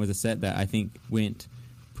Rejuvenation was a set that I think went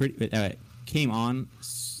came on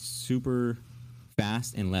super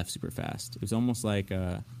fast and left super fast. It was almost like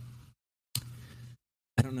I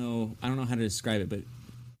don't know how to describe it, but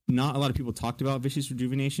not a lot of people talked about Vicious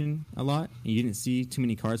Rejuvenation a lot. You didn't see too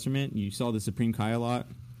many cards from it. You saw the Supreme Kai a lot.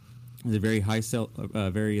 It was a very high sell,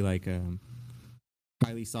 very like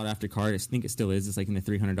highly sought after card. I think it still is. It's like in the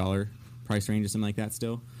 $300 price range or something like that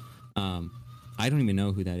still. I don't even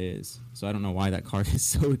know who that is, so I don't know why that card is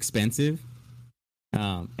so expensive.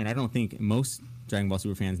 And I don't think most Dragon Ball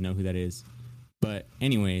Super fans know who that is. But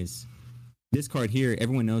anyways, this card here,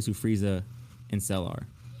 everyone knows who Frieza and Cell are.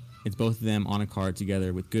 It's both of them on a card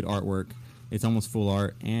together with good artwork. It's almost full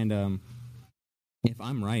art, and if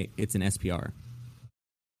I'm right, it's an SPR.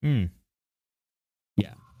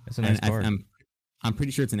 Yeah, that's a nice card. I'm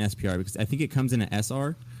pretty sure it's an SPR because I think it comes in an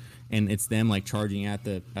SR, and it's them like charging at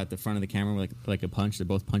the front of the camera like a punch. They're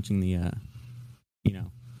both punching the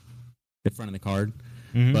front of the card.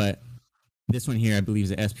 But this one here, I believe,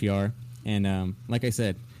 is an SPR. And like I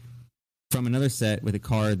said, from another set with a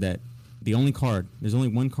card that there's only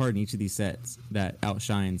one card in each of these sets that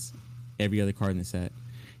outshines every other card in the set,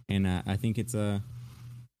 and I think it's a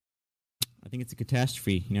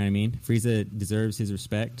catastrophe. You know what I mean? Frieza deserves his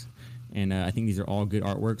respect, and I think these are all good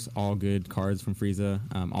artworks, all good cards from Frieza.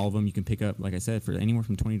 All of them you can pick up, like I said, for anywhere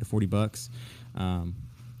from $20 to $40.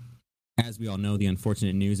 As we all know, the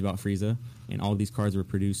unfortunate news about Frieza, and all of these cards were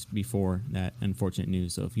produced before that unfortunate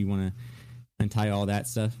news. So if you want to tie all that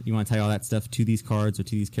stuff to these cards or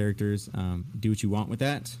to these characters, do what you want with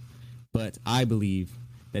that. But I believe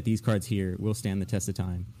that these cards here will stand the test of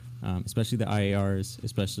time, especially the IARs,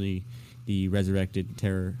 especially the Resurrected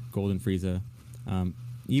Terror Golden Frieza.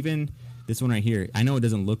 Even this one right here, I know it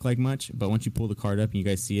doesn't look like much, but once you pull the card up and you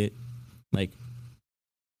guys see it, like,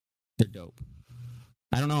 they're dope.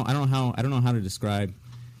 I don't know how to describe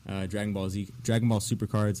Dragon Ball Super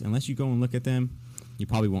cards. Unless you go and look at them, you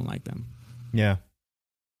probably won't like them. Yeah.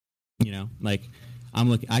 You know, like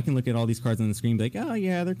I can look at all these cards on the screen and be like, oh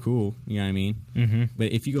yeah, they're cool. You know what I mean?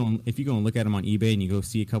 But if you go and look at them on eBay and you go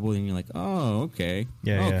see a couple, and you're like, oh, okay,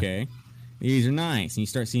 okay, these are nice. And you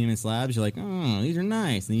start seeing them in slabs, you're like, oh, these are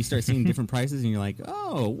nice. And then you start seeing different prices, and you're like,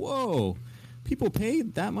 oh, whoa, people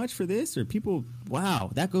paid that much for this, or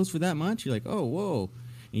wow, that goes for that much. You're like, oh, whoa.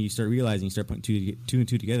 And you start realizing, you start putting two and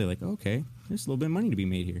two together, like, okay, there's a little bit of money to be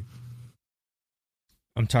made here.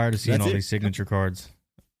 I'm tired of seeing these signature cards.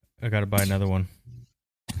 I got to buy another one.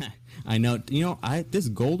 I know. You know, this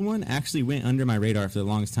gold one actually went under my radar for the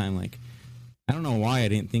longest time. Like, I don't know why I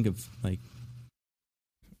didn't think of, like,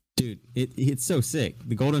 dude, it's so sick.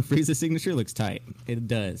 The golden Frieza signature looks tight. It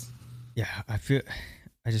does. Yeah, I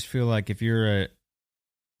just feel like if you're a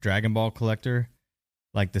Dragon Ball collector,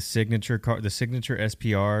 like the signature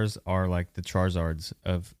SPRs are like the Charizards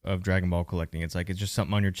of Dragon Ball collecting. It's like it's just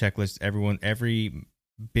something on your checklist. Every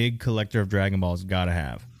big collector of Dragon Balls got to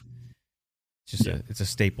have. It's just it's a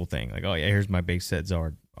staple thing. Like, oh yeah, here's my base set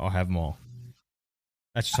Zard. I'll have them all.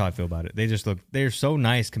 That's just how I feel about it. They're so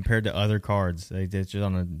nice compared to other cards. They're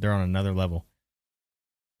on another level.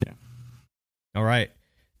 Yeah. All right.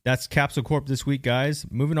 That's Capsule Corp this week, guys.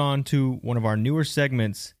 Moving on to one of our newer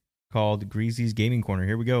segments called Greasy's Gaming Corner.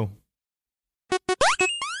 Here we go.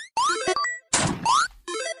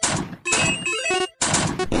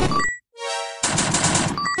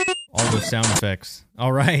 All those sound effects.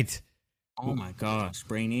 All right. Oh my gosh.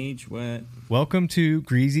 Brain age. What? Welcome to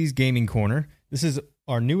Greasy's Gaming Corner. This is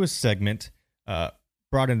our newest segment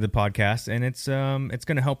brought into the podcast, and it's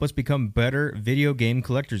going to help us become better video game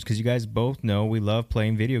collectors, because you guys both know we love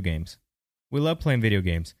playing video games.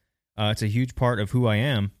 It's a huge part of who I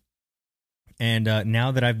am. And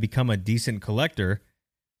now that I've become a decent collector,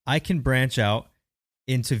 I can branch out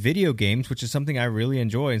into video games, which is something I really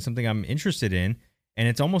enjoy and something I'm interested in. And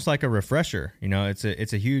it's almost like a refresher. You know, it's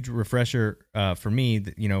a huge refresher for me.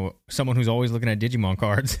 You know, someone who's always looking at Digimon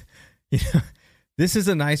cards. You know, this is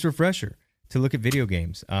a nice refresher to look at video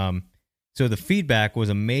games. So the feedback was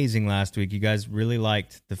amazing last week. You guys really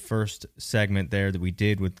liked the first segment there that we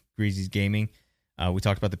did with Greasy's Gaming. We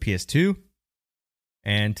talked about the PS2.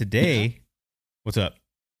 And today... What's up?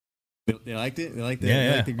 They liked it? They liked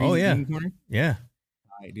the Gaming Corner? Yeah.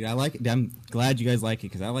 All right, dude, I like it. I'm glad you guys like it,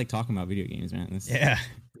 because I like talking about video games, man. This is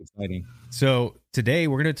exciting. So today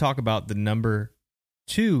we're going to talk about the number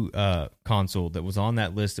 2 console that was on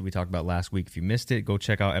that list that we talked about last week. If you missed it, go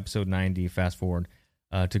check out episode 90. Fast forward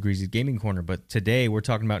to Greasy's Gaming Corner. But today we're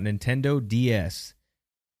talking about Nintendo DS.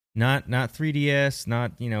 Not 3DS,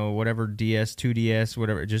 not, whatever DS, 2DS,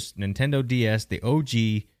 whatever, just Nintendo DS, the OG.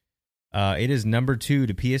 It is number 2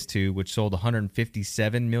 to PS2, which sold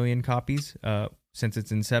 157 million copies since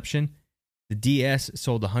its inception. The DS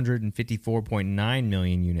sold 154.9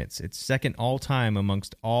 million units. It's second all-time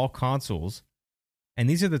amongst all consoles. And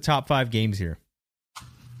these are the top 5 games here.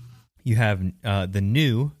 You have the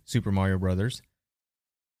new Super Mario Brothers.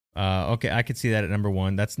 Okay, I could see that at number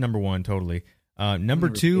 1. That's number 1, totally. Number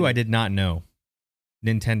 2, I did not know.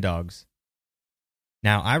 Nintendogs.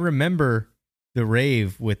 Now, I remember the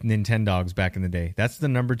rave with Nintendogs back in the day. That's the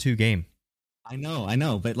number 2 game. I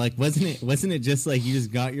know, but like, wasn't it just like you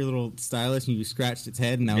just got your little stylus and you scratched its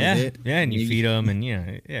head and that was it? Yeah, and you feed them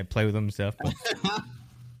and play with them and stuff. But,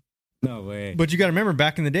 no way. But you got to remember,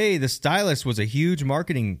 back in the day, the stylus was a huge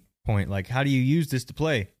marketing point. Like, how do you use this to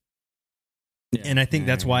play? Yeah, and I think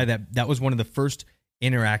that's why that was one of the first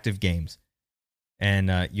interactive games.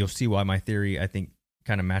 And you'll see why my theory, I think,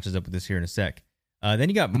 kind of matches up with this here in a sec. Then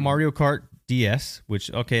you got Mario Kart DS,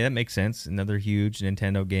 which, okay, that makes sense. Another huge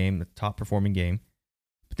Nintendo game, the top performing game.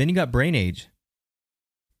 But then you got Brain Age.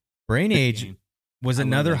 Brain Age was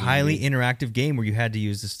another highly interactive game where you had to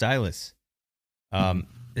use the stylus. And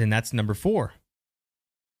that's number 4.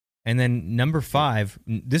 And then number 5,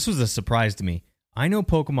 this was a surprise to me. I know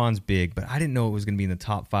Pokemon's big, but I didn't know it was going to be in the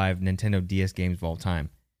top 5 Nintendo DS games of all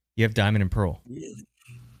time. You have Diamond and Pearl. Really?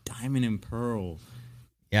 Diamond and Pearl.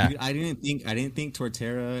 Yeah. Dude, I didn't think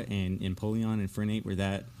Torterra and Empoleon and Fernape were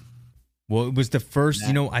that. Well, it was the first,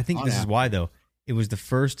 I think this is why, though. It was the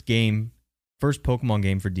first Pokemon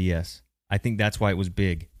game for DS. I think that's why it was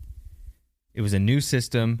big. It was a new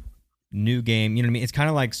system, new game. You know what I mean? It's kind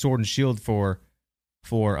of like Sword and Shield for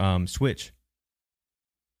Switch.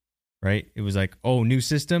 Right? It was like, new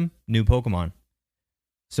system, new Pokemon.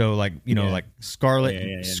 So, like, like Scarlet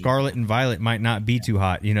and Violet might not be too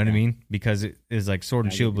hot, you know what I mean? Because it is like Sword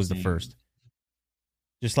and Shield was the first.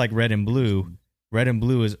 Just like Red and Blue. Red and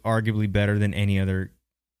Blue is arguably better than any other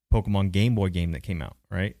Pokemon Game Boy game that came out,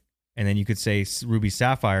 right? And then you could say Ruby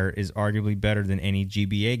Sapphire is arguably better than any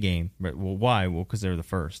GBA game. But, well, why? Well, because they're the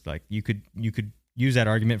first. Like, you could use that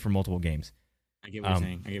argument for multiple games. I get what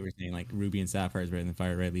you're saying. Like, Ruby and Sapphire is better than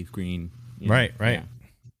Fire Red, Leaf Green. Right. Yeah.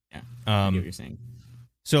 I get what you're saying.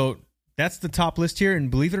 So that's the top list here,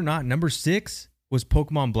 and believe it or not, number 6 was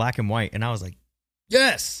Pokemon Black and White, and I was like,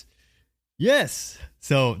 yes.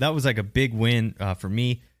 So that was like a big win for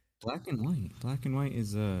me. Black and White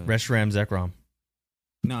is Reshiram, Zekrom.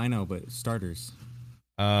 No, I know, but starters.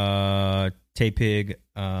 Tapig,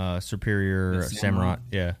 Superior, Samurott.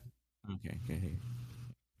 Yeah. Okay.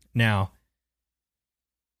 Now,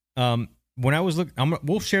 when I was looking,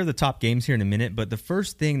 we'll share the top games here in a minute, but the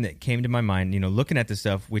first thing that came to my mind, looking at this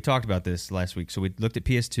stuff, we talked about this last week. So we looked at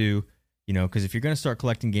PS2, because if you're going to start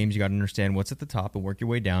collecting games, you got to understand what's at the top and work your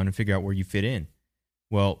way down and figure out where you fit in.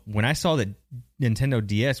 Well, when I saw that Nintendo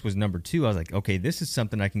DS was number 2, I was like, okay, this is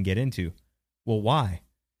something I can get into. Well, why?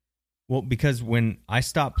 Well, because when I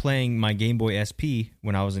stopped playing my Game Boy SP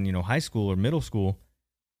when I was in, high school or middle school,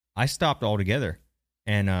 I stopped altogether.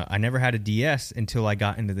 And I never had a DS until I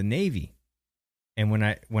got into the Navy. And when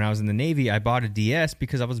I was in the Navy, I bought a DS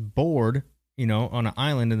because I was bored, on an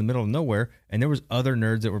island in the middle of nowhere, and there was other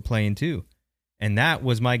nerds that were playing too. And that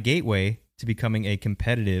was my gateway to becoming a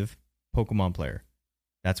competitive Pokemon player.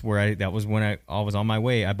 That was when I was on my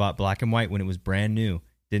way. I bought Black and White when it was brand new.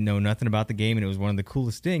 Didn't know nothing about the game, and it was one of the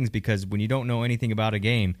coolest things because when you don't know anything about a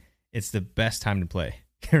game, it's the best time to play.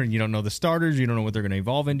 You don't know the starters, you don't know what they're going to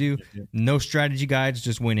evolve into. No strategy guides,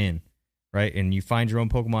 just went in, right? And you find your own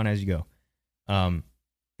Pokemon as you go.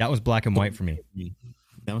 That was Black and White for me.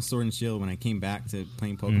 That was Sword and Shield when I came back to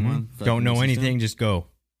playing Pokemon. Don't know anything, just go.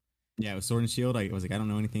 Yeah, it was Sword and Shield. I was like, I don't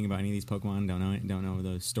know anything about any of these Pokemon. Don't know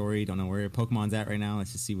the story. Don't know where Pokemon's at right now.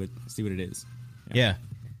 Let's just see what it is. Yeah.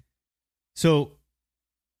 So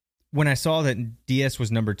when I saw that DS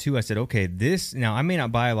was number 2, I said, okay, now I may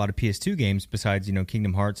not buy a lot of PS2 games besides,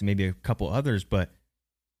 Kingdom Hearts and maybe a couple others, but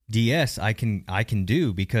DS I can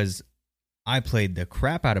do because I played the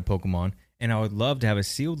crap out of Pokemon, and I would love to have a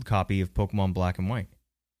sealed copy of Pokemon Black and White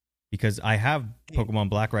because I have Pokemon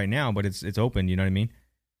Black right now, but it's open. You know what I mean?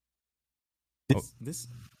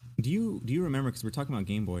 Do you remember? Because we're talking about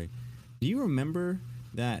Game Boy. Do you remember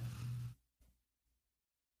that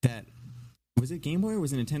was it Game Boy or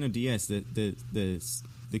was it Nintendo DS?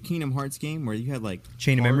 The Kingdom Hearts game where you had like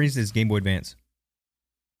Chain of Memories is Game Boy Advance.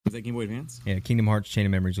 Was that Game Boy Advance? Yeah, Kingdom Hearts Chain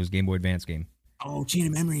of Memories was Game Boy Advance game. Oh, Chain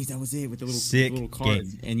of Memories, that was it with the Sick little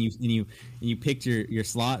cards, game. and you picked your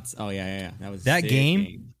slots. Oh yeah, that was That sick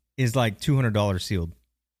game is like $200 sealed.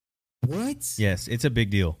 What? Yes, it's a big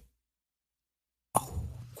deal. Oh,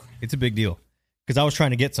 it's a big deal because I was trying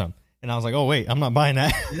to get some, and I was like, "Oh wait, I'm not buying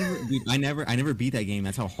that." I never beat that game.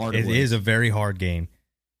 That's how hard it was. It is a very hard game.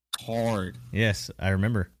 Hard. Yes, I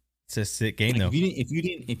remember. It's a sick game though.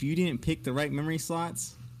 If you didn't pick the right memory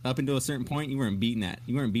slots up until a certain point, you weren't beating that.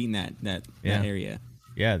 You weren't beating that area.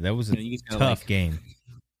 Yeah, that was a tough game.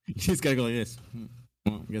 You just gotta go like this.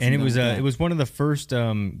 Well, and it was one of the first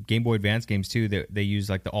Game Boy Advance games too that they used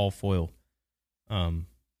like the all foil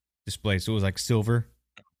display. So it was like silver.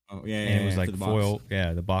 Oh yeah, and it was like foil. Box.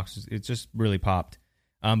 Yeah, the box. It just really popped.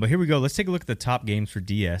 But here we go. Let's take a look at the top games for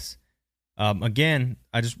DS. Again,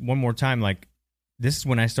 one more time, like this is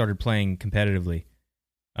when I started playing competitively.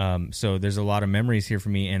 So there's a lot of memories here for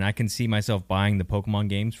me, and I can see myself buying the Pokemon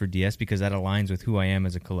games for DS because that aligns with who I am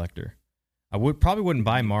as a collector. I probably wouldn't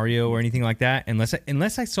buy Mario or anything like that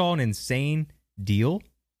unless I saw an insane deal.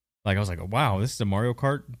 Like I was like, oh, wow, this is a Mario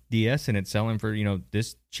Kart DS and it's selling for,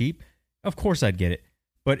 this cheap. Of course I'd get it.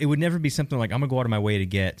 But it would never be something like I'm going to go out of my way to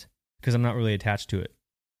get because I'm not really attached to it.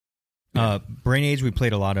 Yeah. Brain Age we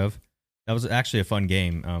played a lot of. That was actually a fun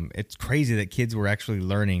game. It's crazy that kids were actually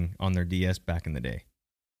learning on their DS back in the day.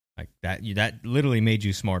 Like that literally made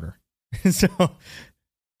you smarter. So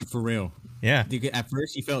for real. Yeah. At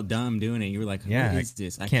first you felt dumb doing it. You were like, what is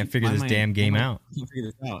this? I can't figure this damn game out. I can't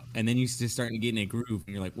figure this out. And then you just starting to get in a groove and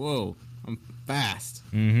you're like, whoa, I'm fast.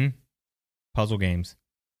 Mm-hmm. Puzzle games.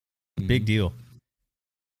 Big deal.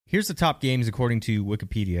 Here's the top games according to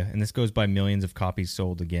Wikipedia, and this goes by millions of copies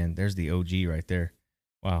sold again. There's the OG right there.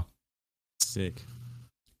 Wow. Sick.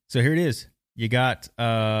 So here it is. You got,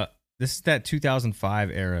 this is that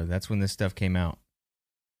 2005 era. That's when this stuff came out.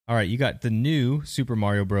 All right, you got the new Super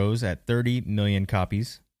Mario Bros. At 30 million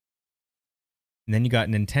copies. And then you got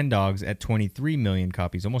Nintendogs at 23 million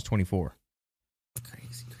copies, almost 24.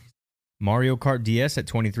 Crazy. Mario Kart DS at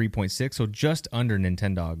 23.6, so just under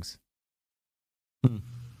Nintendogs.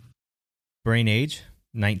 Brain Age,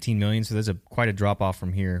 19 million, so there's quite a drop-off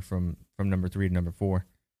from here, from number 3 to number 4.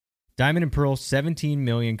 Diamond and Pearl, 17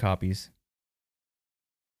 million copies.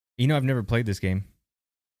 I've never played this game.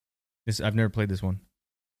 I've never played this one.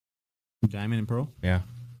 Diamond and Pearl? Yeah.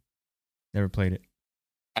 Never played it.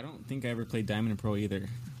 I don't think I ever played Diamond and Pearl either.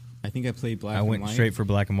 I think I played Black and White. I went straight for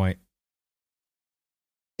Black and White.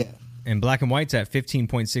 Yeah. And Black and White's at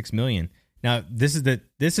 15.6 million. Now, this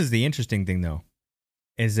is the interesting thing, though,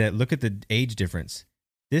 is that look at the age difference.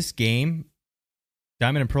 This game,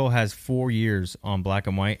 Diamond and Pearl, has 4 years on Black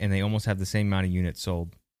and White, and they almost have the same amount of units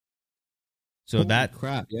sold. So holy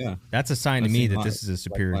crap, yeah. That's a sign to me that this is a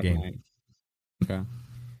superior game. Okay.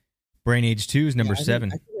 Brain Age 2 is number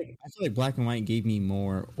 7. I feel like Black and White gave me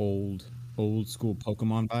more old school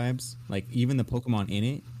Pokemon vibes. Like even the Pokemon in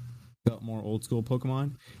it felt more old school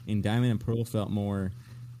Pokemon, and Diamond and Pearl felt more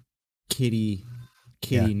kitty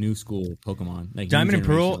new school Pokemon. Like Diamond and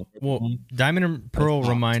Pearl. Well, Diamond and Pearl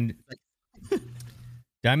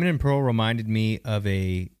reminded me of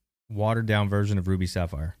a watered down version of Ruby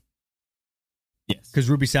Sapphire. Yes, because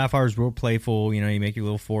Ruby Sapphire is real playful. You make your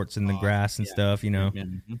little forts in the grass and stuff. Yeah.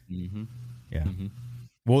 Mm-hmm. Yeah. Mm-hmm.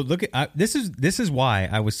 Well, look at this is why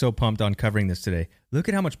I was so pumped on covering this today. Look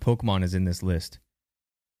at how much Pokemon is in this list.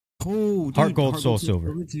 Oh, dude, Heart Gold, Soul Silver,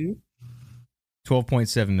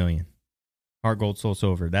 12.7 million. Heart Gold, Soul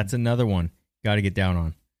Silver. That's another one. Got to get down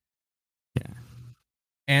on. Yeah.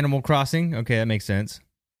 Animal Crossing. Okay, that makes sense.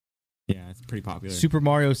 Yeah, it's pretty popular. Super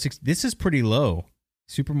Mario 6. This is pretty low.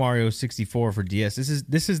 Super Mario 64 for DS.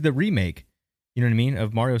 This is the remake. You know what I mean?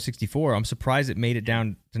 Of Mario 64. I'm surprised it made it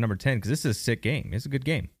down to number 10 because this is a sick game. It's a good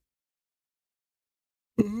game.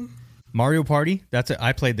 Mm-hmm. Mario Party.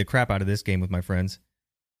 I played the crap out of this game with my friends.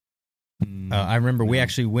 I remember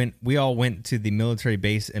we all went to the military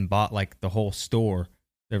base and bought like the whole store.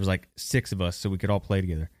 There was like 6 of us, so we could all play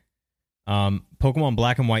together. Pokemon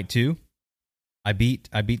Black and White 2. I beat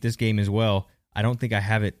this game as well. I don't think I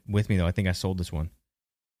have it with me though. I think I sold this one.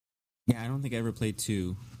 Yeah, I don't think I ever played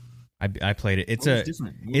 2. I played it.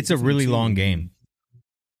 It's a really long game,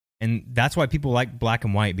 and that's why people like Black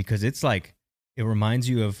and White because it's like it reminds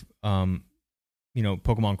you of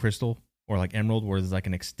Pokemon Crystal or like Emerald, where there's like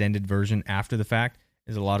an extended version after the fact.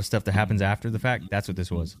 There's a lot of stuff that happens after the fact. That's what this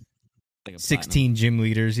was. Like 16 gym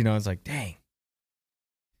leaders. It's like dang.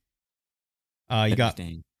 You got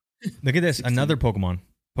look at this 16. Another Pokemon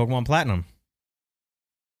Platinum.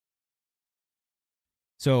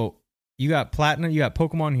 So you got Platinum, you got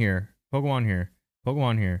Pokemon here, Pokemon here,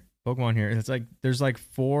 Pokemon here, Pokemon here. It's like there's like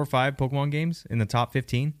 4 or 5 Pokemon games in the top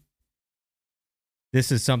 15.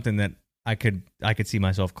 this is something that I could see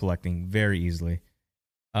myself collecting very easily.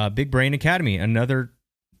 Big Brain Academy, another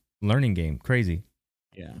learning game. Crazy.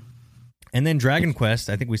 Yeah. And then Dragon Quest.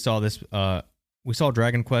 I think we saw this. We saw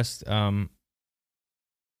Dragon Quest. No,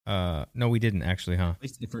 we didn't actually, huh?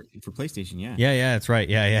 For PlayStation, yeah. Yeah, that's right.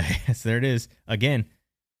 Yeah. Yes, there it is again.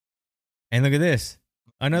 And look at this,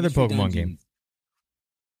 another Mystery Pokemon Dungeons. game.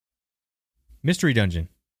 Mystery Dungeon.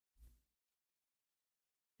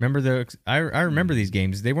 Remember I remember these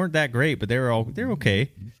games. They weren't that great, but they're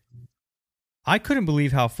okay. I couldn't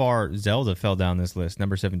believe how far Zelda fell down this list,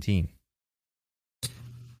 number 17.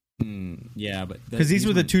 Yeah, but because these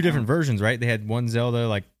were the two different versions, right? They had one Zelda,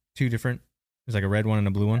 like two different. There's like a red one and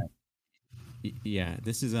a blue one. Yeah,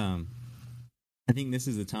 this is I think this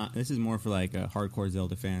is the time. This is more for like hardcore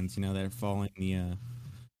Zelda fans, that are following the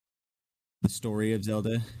story of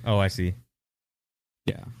Zelda. Oh, I see.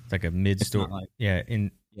 Yeah, it's like a mid-story. Like,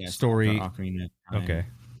 story. Like Ocarina of Time, okay.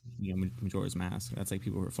 Majora's Mask. That's like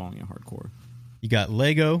people who are following it hardcore. You got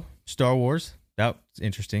Lego Star Wars. That's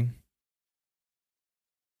interesting.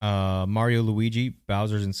 Mario Luigi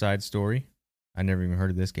Bowser's Inside Story. I never even heard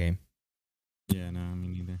of this game. Yeah, no, me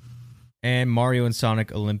neither. And Mario and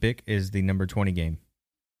Sonic Olympic is the number 20 game.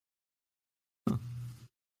 Huh.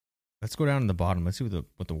 Let's go down to the bottom. Let's see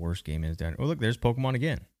what the worst game is down. Oh, look, there's Pokemon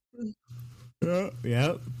again.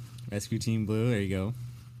 Yep. Rescue Team Blue. There you go.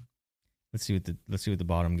 Let's see what the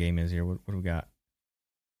bottom game is here. What do we got?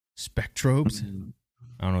 Spectrobes.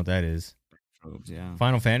 I don't know what that is. Spectrobes, yeah.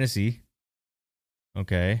 Final Fantasy.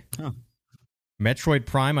 Okay. Huh. Metroid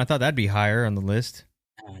Prime. I thought that'd be higher on the list.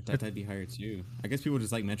 Yeah, I thought that'd be higher too. I guess people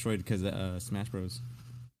just like Metroid because Smash Bros.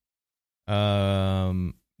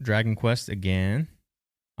 Dragon Quest again.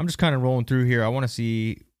 I'm just kind of rolling through here. I want to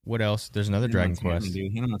see what else. There's another Dragon Quest.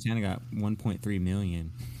 Dude. Hannah Montana got 1.3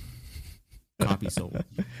 million copies sold.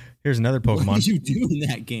 Here's another Pokemon. What did you do in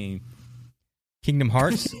that game? Kingdom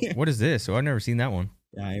Hearts. What is this? Oh, I've never seen that one.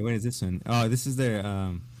 Yeah, what is this one? Oh, this is their.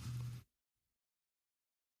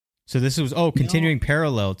 So this was continuing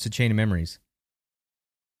parallel to Chain of Memories.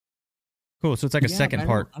 Cool. So it's like a second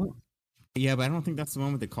part. Yeah, but I don't think that's the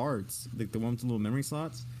one with the cards, like the one with the little memory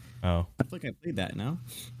slots. Oh, I feel like I played that. No,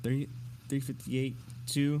 358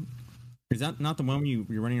 2. Is that not the one where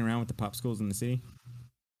you're running around with the popsicles in the city?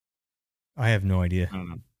 I have no idea. I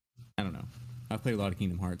don't know. I've played a lot of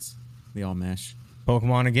Kingdom Hearts. They all mesh.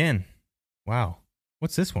 Pokemon again. Wow.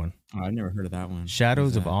 What's this one? Oh, I've never heard of that one.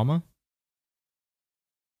 Shadows of Alma?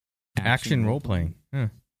 Action role playing. Huh.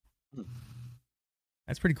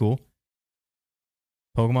 That's pretty cool.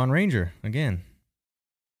 Pokemon Ranger again.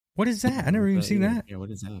 What is that? I never even seen that. Yeah, what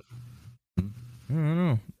is that? I don't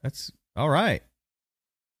know. That's all right.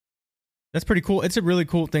 That's pretty cool. It's a really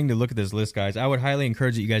cool thing to look at this list, guys. I would highly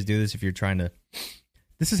encourage that you guys do this if you're trying to.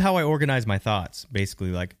 This is how I organize my thoughts,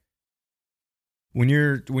 basically. Like when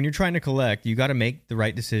you're trying to collect, you got to make the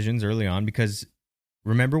right decisions early on, because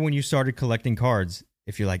remember when you started collecting cards,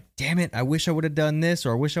 if you're like, damn it, I wish I would have done this,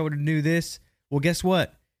 or I wish I would have knew this. Well, guess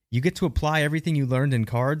what? You get to apply everything you learned in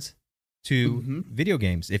cards to video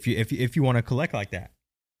games if you want to collect like that.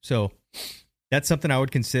 So that's something I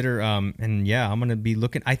would consider. And yeah, I'm gonna be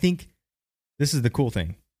looking. I think this is the cool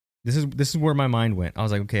thing. This is where my mind went. I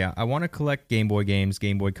was like, okay, I want to collect Game Boy games,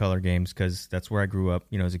 Game Boy Color games, because that's where I grew up,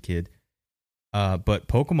 as a kid. But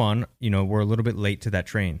Pokemon, we're a little bit late to that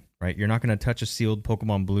train, right? You're not gonna touch a sealed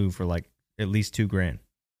Pokemon Blue for like at least $2,000.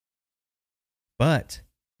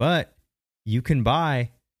 But you can buy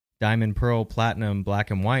Diamond, Pearl, Platinum,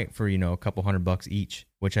 Black and White for, a couple $100 each,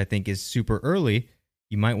 which I think is super early.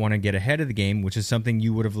 You might want to get ahead of the game, which is something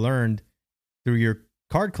you would have learned through your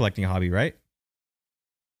card collecting hobby, right?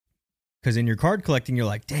 Because in your card collecting, you're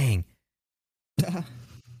like, dang,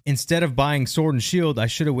 instead of buying Sword and Shield, I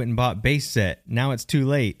should have went and bought base set. Now it's too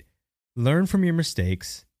late. Learn from your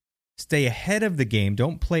mistakes. Stay ahead of the game.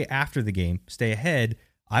 Don't play after the game. Stay ahead.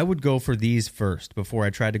 I would go for these first before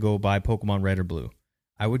I tried to go buy Pokemon Red or Blue.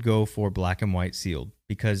 I would go for Black and White sealed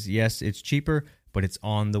because, yes, it's cheaper, but it's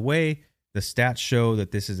on the way. The stats show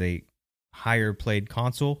that this is a higher played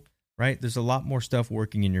console, right? There's a lot more stuff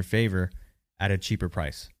working in your favor at a cheaper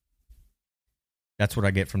price. That's what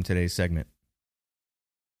I get from today's segment.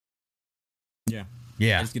 Yeah.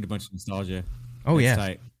 I just get a bunch of nostalgia. Oh, yeah.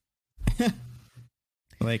 Tight.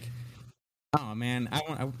 Like, oh man,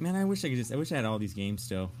 I wish I had all these games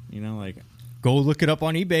still. Go look it up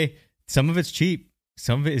on eBay. Some of it's cheap.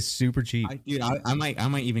 Some of it is super cheap. I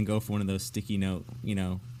might even go for one of those sticky note,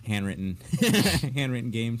 handwritten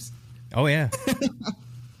games. Oh yeah.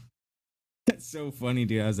 That's so funny,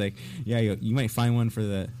 dude. I was like, yeah, you might find one for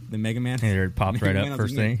the Mega Man. And it popped right up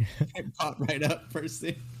first thing. It popped right up first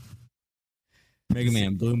thing. Mega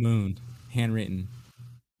Man, Blue Moon, handwritten.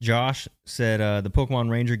 Josh said the Pokemon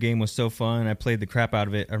Ranger game was so fun. I played the crap out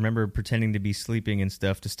of it. I remember pretending to be sleeping and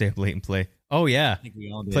stuff to stay up late and play. Oh, yeah. I think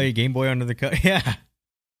we all did. Play a Game Boy under the cut. Yeah.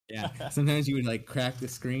 Yeah. Sometimes you would like crack the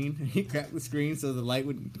screen. You crack the screen so the light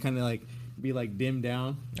would kind of like be like dimmed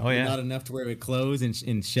down. Oh, yeah. Not enough to where it would close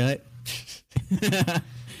and shut.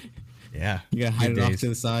 Yeah. You got to hide it off to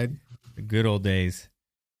the side. The good old days.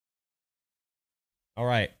 All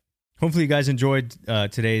right. Hopefully you guys enjoyed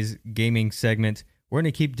today's gaming segment. We're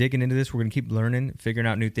going to keep digging into this. We're going to keep learning, figuring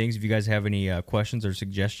out new things. If you guys have any questions or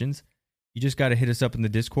suggestions, you just got to hit us up in the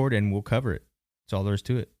Discord and we'll cover it. That's all there is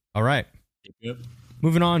to it. All right. Yep.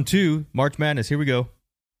 Moving on to March Madness. Here we go.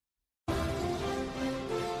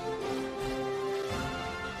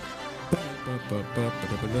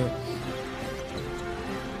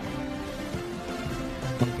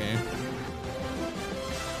 Okay.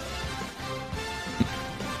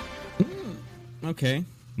 Okay.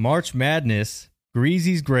 March Madness,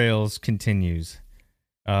 Greasy's Grails continues.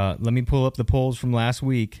 Let me pull up the polls from last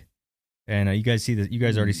week, and you guys see that. You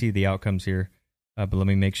guys already see the outcomes here, but let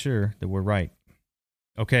me make sure that we're right.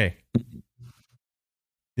 Okay.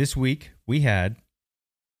 This week we had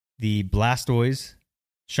the Blastoise,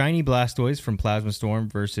 shiny Blastoise from Plasma Storm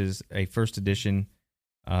versus a first edition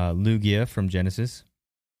Lugia from Genesis.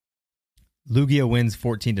 Lugia wins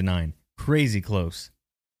 14-9. Crazy close.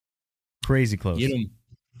 Crazy close.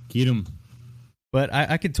 Get him. But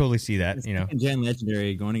I could totally see that, you know. Second gen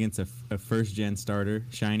legendary going against a first gen starter,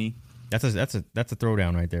 shiny. That's a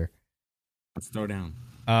throwdown right there. Let's throw down.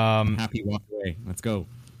 I'm happy walk away. Let's go.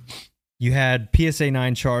 You had PSA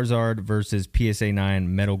 9 Charizard versus PSA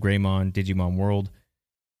 9 Metal Greymon Digimon World.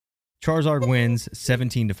 Charizard wins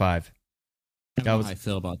 17-5. I don't know how I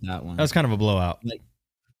feel about that one. That was kind of a blowout.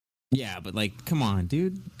 Yeah, but come on,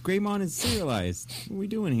 dude. Greymon is serialized. What are we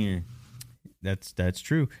doing here? That's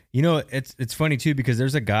true. You know, it's funny too because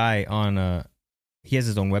there's a guy on he has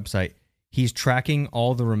his own website. He's tracking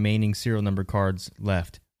all the remaining serial number cards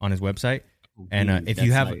left on his website. And if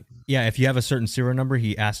you have a certain serial number,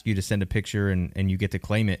 he asks you to send a picture and you get to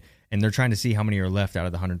claim it. And they're trying to see how many are left out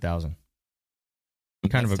of the 100,000.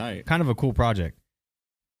 Kind of a cool project.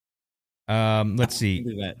 Let's see.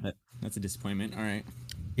 That's a disappointment. All right.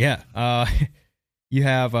 Yeah. You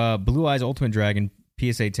have Blue Eyes Ultimate Dragon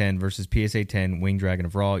PSA 10 versus PSA 10 Winged Dragon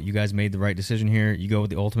of Raw. You guys made the right decision here. You go with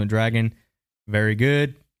the Ultimate Dragon. Very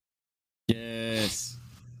good. Yes.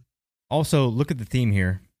 Also, look at the theme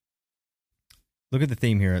here. Look at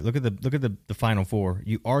the final four.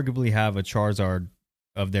 You arguably have a Charizard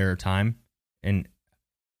of their time in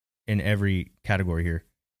every category here.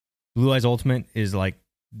 Blue Eyes Ultimate is like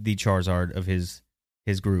the Charizard of his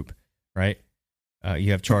group, right?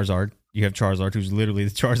 You have Charizard. You have Charizard, who's literally the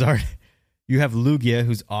Charizard. You have Lugia,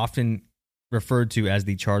 who's often referred to as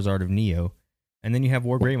the Charizard of Neo. And then you have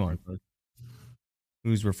Wargreymon,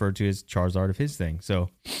 who's referred to as Charizard of his thing. So,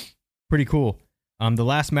 pretty cool. The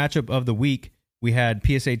last matchup of the week, we had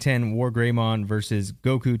PSA 10 Wargreymon versus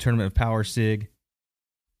Goku Tournament of Power Sig.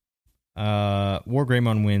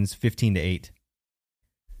 Wargreymon wins 15-8.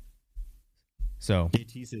 So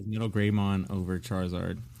JT says Metal Greymon over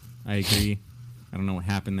Charizard. I agree. I don't know what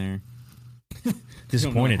happened there.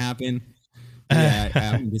 Disappointed. What happened? Yeah,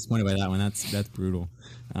 I'm disappointed by that one. That's brutal.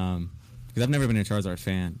 Because I've never been a Charizard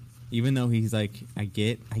fan. Even though he's like, I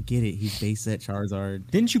get it. He's base set Charizard.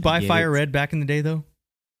 Didn't you buy Fire Red back in the day though?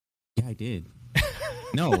 Yeah, I did.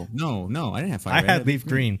 No. I didn't have Fire Red. I had Leaf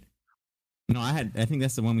Green. No, I think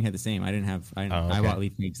that's the one we had the same. I didn't have. I bought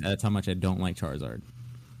Leaf Green. That's how much I don't like Charizard.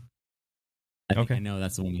 I know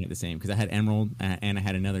that's the one we had the same because I had Emerald and I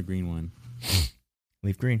had another green one.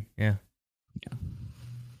 Leaf Green, yeah.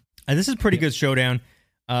 And this is a pretty good showdown.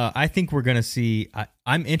 I think we're gonna see.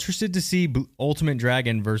 I'm interested to see Ultimate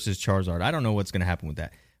Dragon versus Charizard. I don't know what's gonna happen with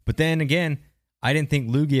that. But then again, I didn't think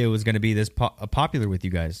Lugia was gonna be this popular with you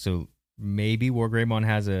guys. So maybe Wargreymon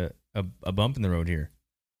has a bump in the road here.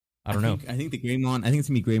 I don't know. I think it's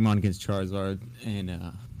gonna be Greymon against Charizard, and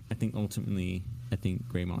I think ultimately,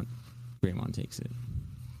 Greymon takes it.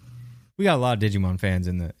 We got a lot of Digimon fans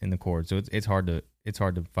in the Cord, so it's hard to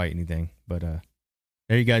fight anything. But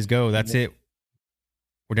there you guys go. That's it.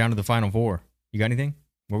 We're down to the final four. You got anything?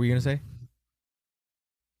 What were you gonna say?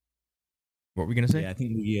 Yeah, I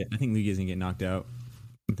think Lugia's gonna get knocked out.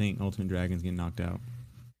 I think Ultimate Dragon's getting knocked out.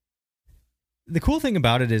 The cool thing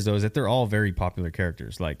about it is that they're all very popular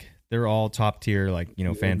characters. Like they're all top tier,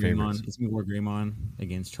 fan favorites. It's gonna be Wargreymon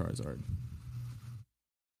against Charizard.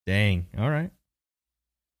 Dang. All right.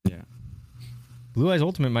 Yeah. Blue Eyes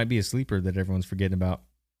Ultimate might be a sleeper that everyone's forgetting about.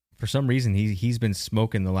 For some reason, he's been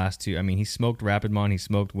smoking the last two. I mean, he smoked Rapidmon, he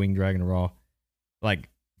smoked Winged Dragon Raw. like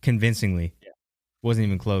convincingly. Yeah. Wasn't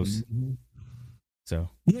even close. Mm-hmm. So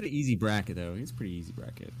he had an easy bracket though. He's a pretty easy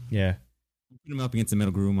bracket. Yeah. Put him up against the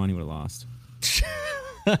Metal Groomon, he would have lost.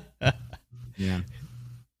 Yeah.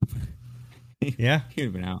 Yeah. He would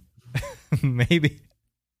have been out. Maybe.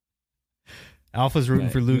 Alpha's rooting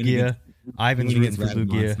for Lugia. Ivan's rooting for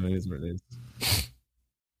Lugia. So it is what it is.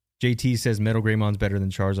 JT says Metal Greymon's better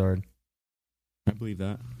than Charizard. I believe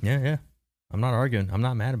that. Yeah. I'm not arguing. I'm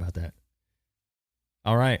not mad about that.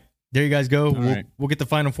 All right. There you guys go. We'll get the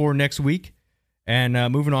final four next week. And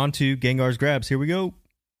moving on to Gengar's Grabs. Here we go.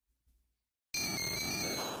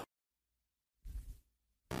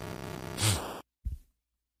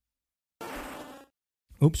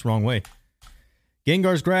 Oops, wrong way.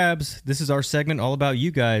 Gengar's Grabs. This is our segment all about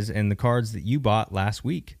you guys and the cards that you bought last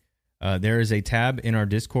week. There is a tab in our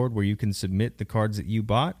Discord where you can submit the cards that you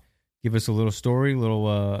bought. Give us a little story,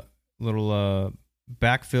 little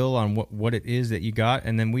backfill on what it is that you got,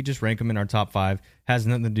 and then we just rank them in our top 5. Has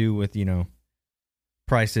nothing to do with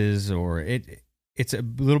prices or it's a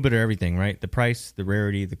little bit of everything, right? The price, the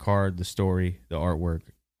rarity, the card, the story, the artwork,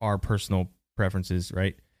 our personal preferences,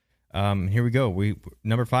 right? Here we go.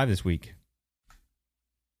 Number 5 this week.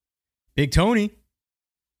 Big Tony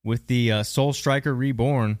with the Soul Striker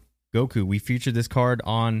Reborn Goku. We featured this card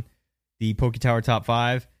on the PokeTower Top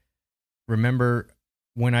 5. Remember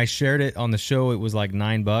when I shared it on the show, it was like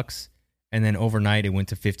 $9, and then overnight it went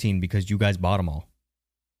to 15 because you guys bought them all.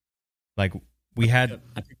 Like we had,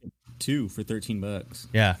 I picked up 2 for $13.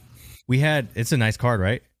 Yeah, we had. It's a nice card,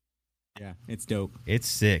 right? Yeah, it's dope. It's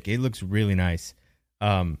sick. It looks really nice.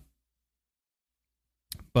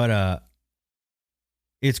 But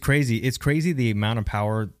it's crazy. It's crazy the amount of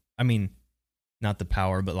power. I mean, not the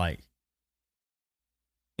power, but like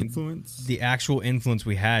influence. The actual influence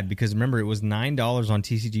we had, because remember it was $9 on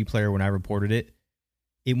TCG Player when I reported it.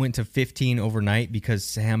 It went to 15 overnight because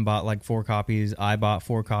Sam bought like 4 copies. I bought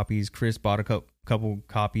 4 copies. Chris bought a couple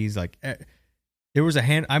copies. Like there was a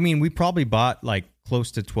hand. I mean, we probably bought like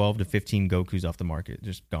close to 12 to 15 Gokus off the market,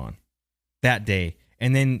 just gone that day.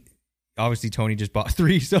 And then obviously Tony just bought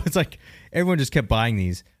 3, so it's like everyone just kept buying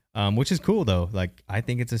these, which is cool though. Like I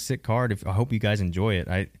think it's a sick card. I hope you guys enjoy it.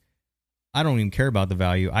 I don't even care about the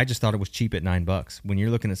value. I just thought it was cheap at $9. When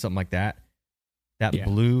you're looking at something like that,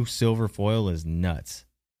 blue silver foil is nuts.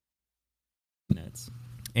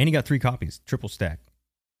 And he got 3 copies, triple stack.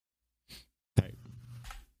 Right.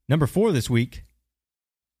 Number 4 this week.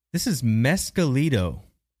 This is Mescalito.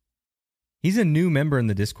 He's a new member in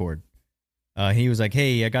the Discord. He was like,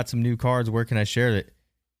 "Hey, I got some new cards. Where can I share it?"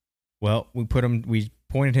 Well, we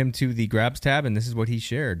pointed him to the Grabs tab, and this is what he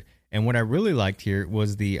shared. And what I really liked here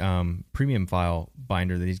was the premium file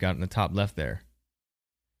binder that he's got in the top left there.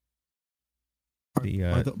 But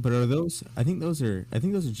are those? I think those are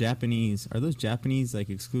Japanese. Are those Japanese like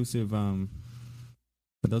exclusive?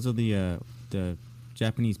 But those are the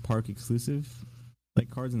Japanese park exclusive like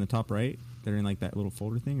cards in the top right. They're in like that little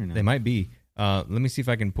folder thing, or no? They might be. Let me see if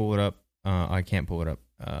I can pull it up. I can't pull it up.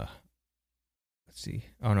 Let's see.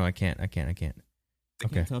 Oh no, I can't. I can't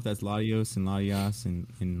tell if that's Latios and Latias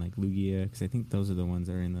and like Lugia, because I think those are the ones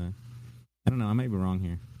that are in the. I don't know. I might be wrong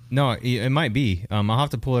here. No, it might be. I'll have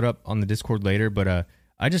to pull it up on the Discord later. But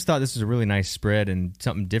I just thought this was a really nice spread and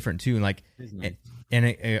something different too. And like,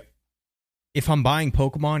 nice. If I'm buying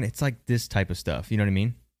Pokemon, it's like this type of stuff. You know what I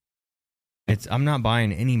mean? I'm not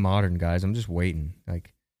buying any modern guys. I'm just waiting.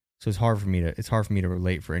 Like, so it's hard for me to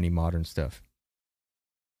relate for any modern stuff.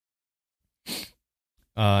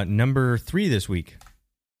 Number 3 this week.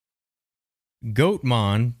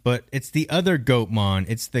 Goatmon, but it's the other Goatmon.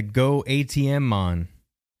 It's the Go ATM Mon.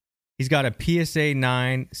 He's got a PSA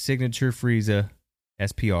 9 signature Frieza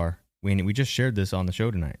SPR. We just shared this on the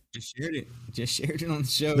show tonight. Just shared it on the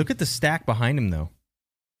show. Look at the stack behind him, though.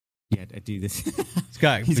 Yeah, I do this. He's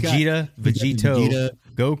got Vegeta,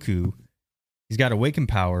 Goku. He's got Awaken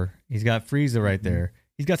Power. He's got Frieza right there.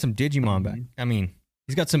 He's got some Digimon back. I mean,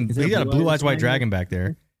 he's got a Blue Eyes White Dragon back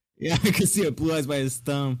there. Yeah, I can see a Blue Eyes by his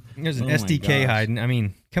thumb. There's an SDK hiding. I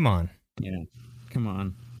mean, come on. Yeah, come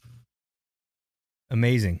on.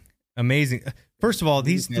 Amazing. First of all,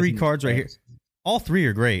 these 3 cards right here, all 3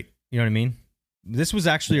 are great. You know what I mean? This was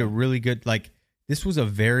actually a really good, this was a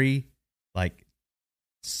very,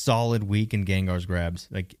 solid week in Gengar's Grabs.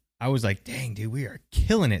 Like, I was like, dang, dude, we are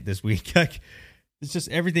killing it this week. Like, it's just,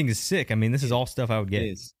 everything is sick. I mean, this is all stuff I would get.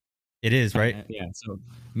 It is, right? Yeah. So,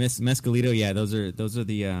 Mescalito, yeah, those are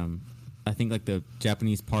the, I think, like, the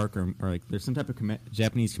Japanese park or like, there's some type of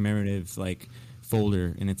Japanese commemorative,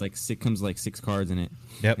 folder, and it's comes 6 cards in it.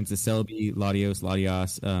 Yep. It's a Celebi, Latios,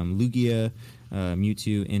 Lugia,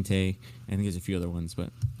 Mewtwo, Entei. I think there's a few other ones,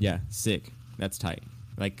 but yeah, sick. That's tight.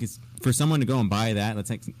 Like, 'cause for someone to go and buy that,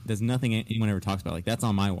 that's like, there's nothing anyone ever talks about. Like, that's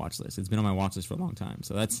on my watch list. It's been on my watch list for a long time.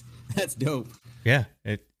 So that's dope. Yeah,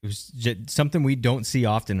 it was just something we don't see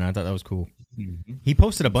often, and I thought that was cool. Mm-hmm. He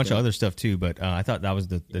posted a bunch of other stuff too, but I thought that was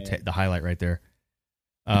the highlight right there.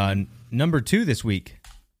 Number 2 this week,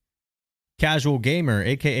 Casual Gamer,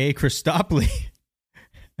 aka Christopoli.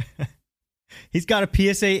 He's got a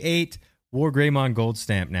PSA 8 War Greymon gold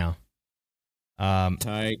stamp now.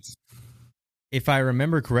 Tight. If I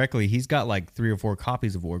remember correctly, he's got like 3 or 4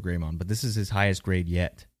 copies of War Greymon, but this is his highest grade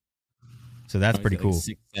yet. So that's pretty cool. Like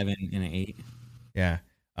 6, 7, and an 8. Yeah.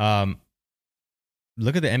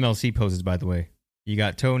 Look at the MLC poses, by the way. You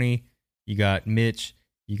got Tony, you got Mitch,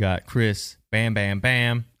 you got Chris, bam, bam,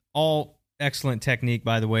 bam. All excellent technique,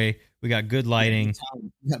 by the way. We got good lighting.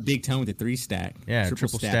 We got Big Tone with a 3 stack. Yeah,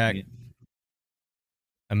 triple stack.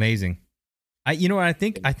 Amazing. You know what I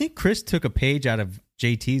think? I think Chris took a page out of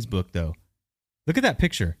JT's book, though. Look at that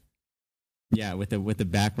picture. Yeah, with the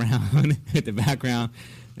background, with the background,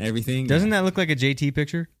 everything. Doesn't that look like a JT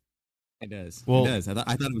picture? It does. Well, it does. I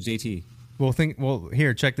thought it was JT. Well,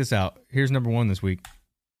 here, check this out. Here's number 1 this week.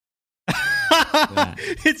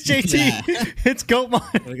 It's JT. It's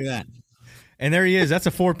Goatmon. Look at that. And there he is. That's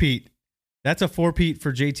a 4-peat. That's a 4-peat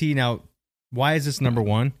for JT. Now, why is this number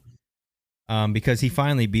 1? Because he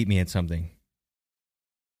finally beat me at something.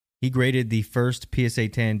 He graded the first PSA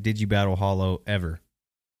 10 Digibattle Holo ever.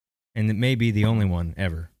 And it may be the only one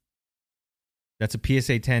ever. That's a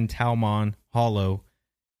PSA 10 Taomon Holo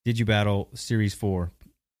Digibattle Series 4.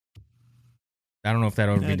 I don't know if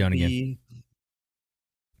that'll ever be done again.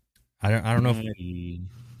 I don't know if...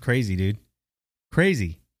 Crazy, dude.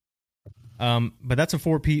 Crazy. But that's a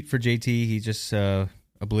 4-peat for JT. He's just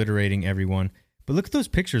obliterating everyone. But look at those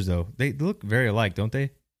pictures, though. They look very alike, don't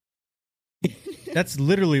they? That's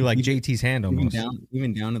literally like JT's hand almost.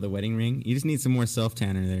 Even down to the wedding ring. You just need some more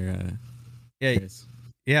self-tanner there. Yeah, Chris.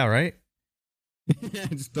 Yeah, right?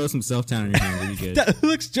 Just throw some self-tanner in your hand. Really good. That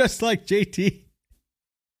looks just like JT.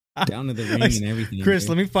 Down to the ring and everything. Chris,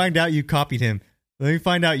 let me find out you copied him. Let me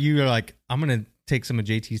find out you are like, I'm going to take some of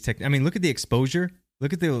JT's technique. I mean, look at the exposure.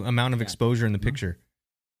 Look at the amount of exposure in the picture.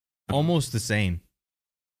 Almost the same.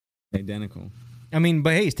 Identical. I mean,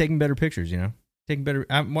 but hey, he's taking better pictures, you know? Taking better.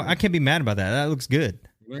 I can't be mad about that. That looks good.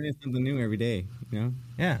 Learning something new every day, you know?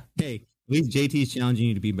 Yeah. Hey, at least JT's challenging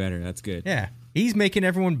you to be better. That's good. Yeah. He's making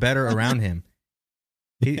everyone better around him.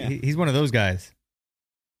 He's one of those guys.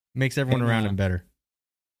 Makes everyone around him better.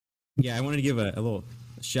 Yeah, I wanted to give a little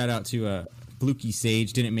shout out to Fluky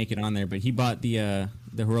Sage. Didn't make it on there, but he bought the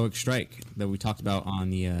Heroic Strike that we talked about on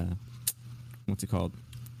the what's it called?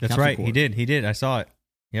 That's right. He did. I saw it.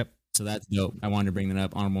 Yep. So that's dope. I wanted to bring that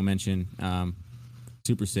up. Honorable mention.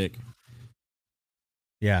 Super sick.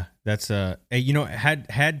 Yeah, that's hey, you know,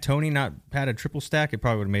 had Tony not had a triple stack, it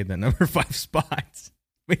probably would have made that number 5 spots.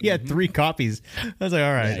 But he had 3 copies. I was like,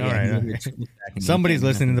 all right. Somebody's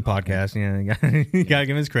listening to the podcast. Yeah, you gotta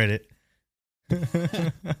give him his credit.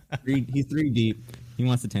 He's 3 deep. He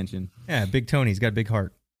wants attention. Yeah, Big Tony. He's got a big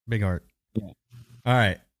heart. Big heart. Yeah. All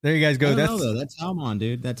right, there you guys go. That's Talmon,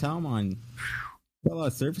 dude. That Talmon. Got a lot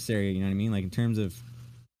of surface area. You know what I mean? Like in terms of,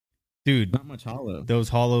 dude, not much hollow. Those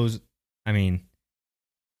hollows. I mean,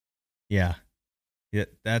 yeah.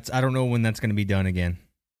 That's. I don't know when that's going to be done again.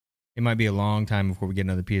 It might be a long time before we get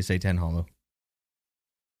another PSA 10 holo.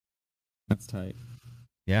 That's tight.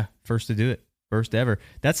 Yeah, first to do it. First ever.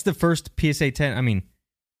 That's the first PSA 10. I mean,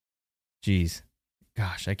 geez.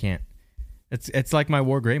 Gosh, I can't. It's like my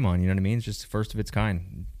War Greymon, you know what I mean? It's just the first of its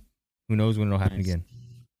kind. Who knows when it'll happen again.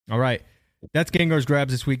 All right. That's Gengar's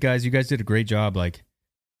Grabs this week, guys. You guys did a great job. Like,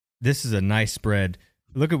 this is a nice spread.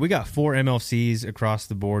 Look, we got 4 MLCs across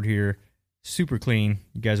the board here. Super clean.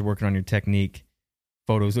 You guys are working on your technique.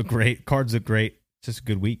 Photos look great. Cards look great. It's just a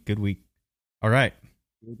good week. Good week. All right.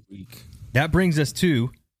 Good week. That brings us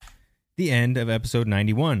to the end of episode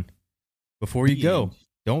 91. Before you go,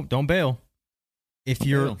 don't bail. If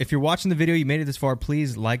you're watching the video, you made it this far,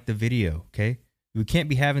 please like the video, okay? We can't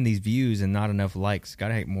be having these views and not enough likes.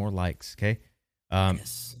 Gotta have more likes, okay?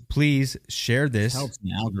 Yes. Please share this. It helps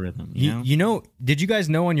the algorithm. You know, did you guys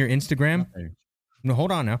know on your Instagram? No,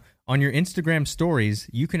 hold on now. On your Instagram stories,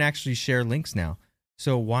 you can actually share links now.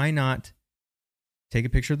 So why not take a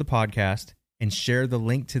picture of the podcast and share the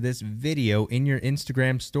link to this video in your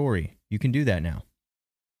Instagram story? You can do that now.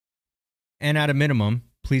 And at a minimum,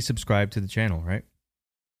 please subscribe to the channel, right?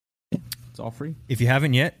 It's all free. If you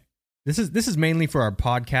haven't yet, this is mainly for our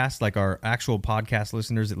podcast, like our actual podcast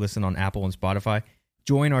listeners that listen on Apple and Spotify.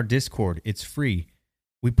 Join our Discord. It's free.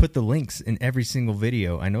 We put the links in every single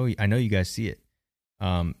video. I know you guys see it.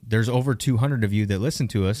 There's over 200 of you that listen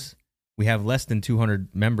to us we have less than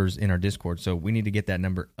 200 members in our Discord, so we need to get that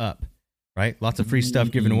number up, right? Lots of free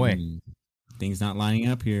stuff given away. Things not lining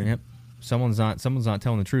up here. Yep. Someone's not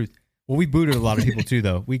telling the truth. Well, we booted a lot of people too,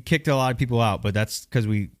 though. We kicked a lot of people out, but that's because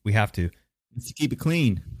we have to. Let's keep it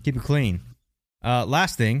clean. Keep it clean.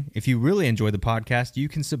 Last thing, if you really enjoy the podcast, you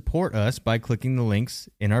can support us by clicking the links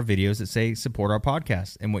in our videos that say support our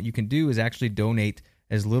podcast. And what you can do is actually donate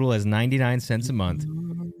as little as 99 cents a month.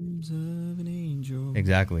 Arms of an angel.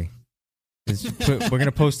 Exactly. We're going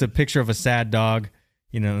to post a picture of a sad dog.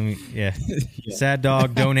 You know, yeah. Sad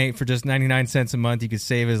dog, donate for just 99 cents a month. You could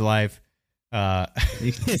save his life.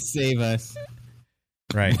 You can save us.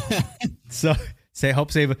 Right. So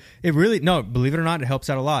help save it. Really, no, believe it or not, it helps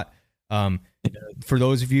out a lot. For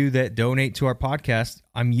those of you that donate to our podcast,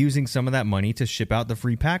 I'm using some of that money to ship out the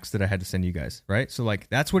free packs that I had to send you guys, right? So like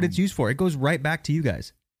that's what it's used for. It goes right back to you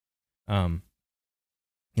guys.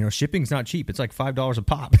 Shipping's not cheap. It's like $5 a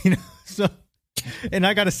pop, So and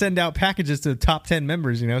I got to send out packages to the top 10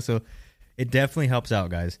 members, so it definitely helps out,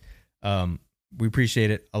 guys. We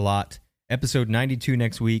appreciate it a lot. Episode 92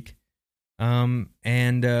 next week. We got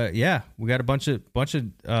a bunch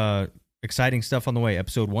of exciting stuff on the way.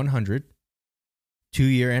 Episode 100,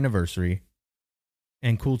 2-year anniversary,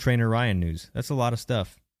 and Cool Trainer Ryan news. That's a lot of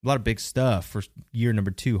stuff. A lot of big stuff for year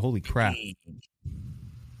number 2. Holy crap.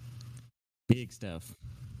 Big stuff.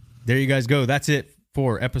 There you guys go. That's it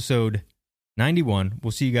for episode 91.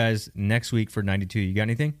 We'll see you guys next week for 92. You got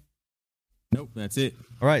anything? Nope, that's it.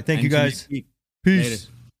 All right. Thank you guys. Peace. Later.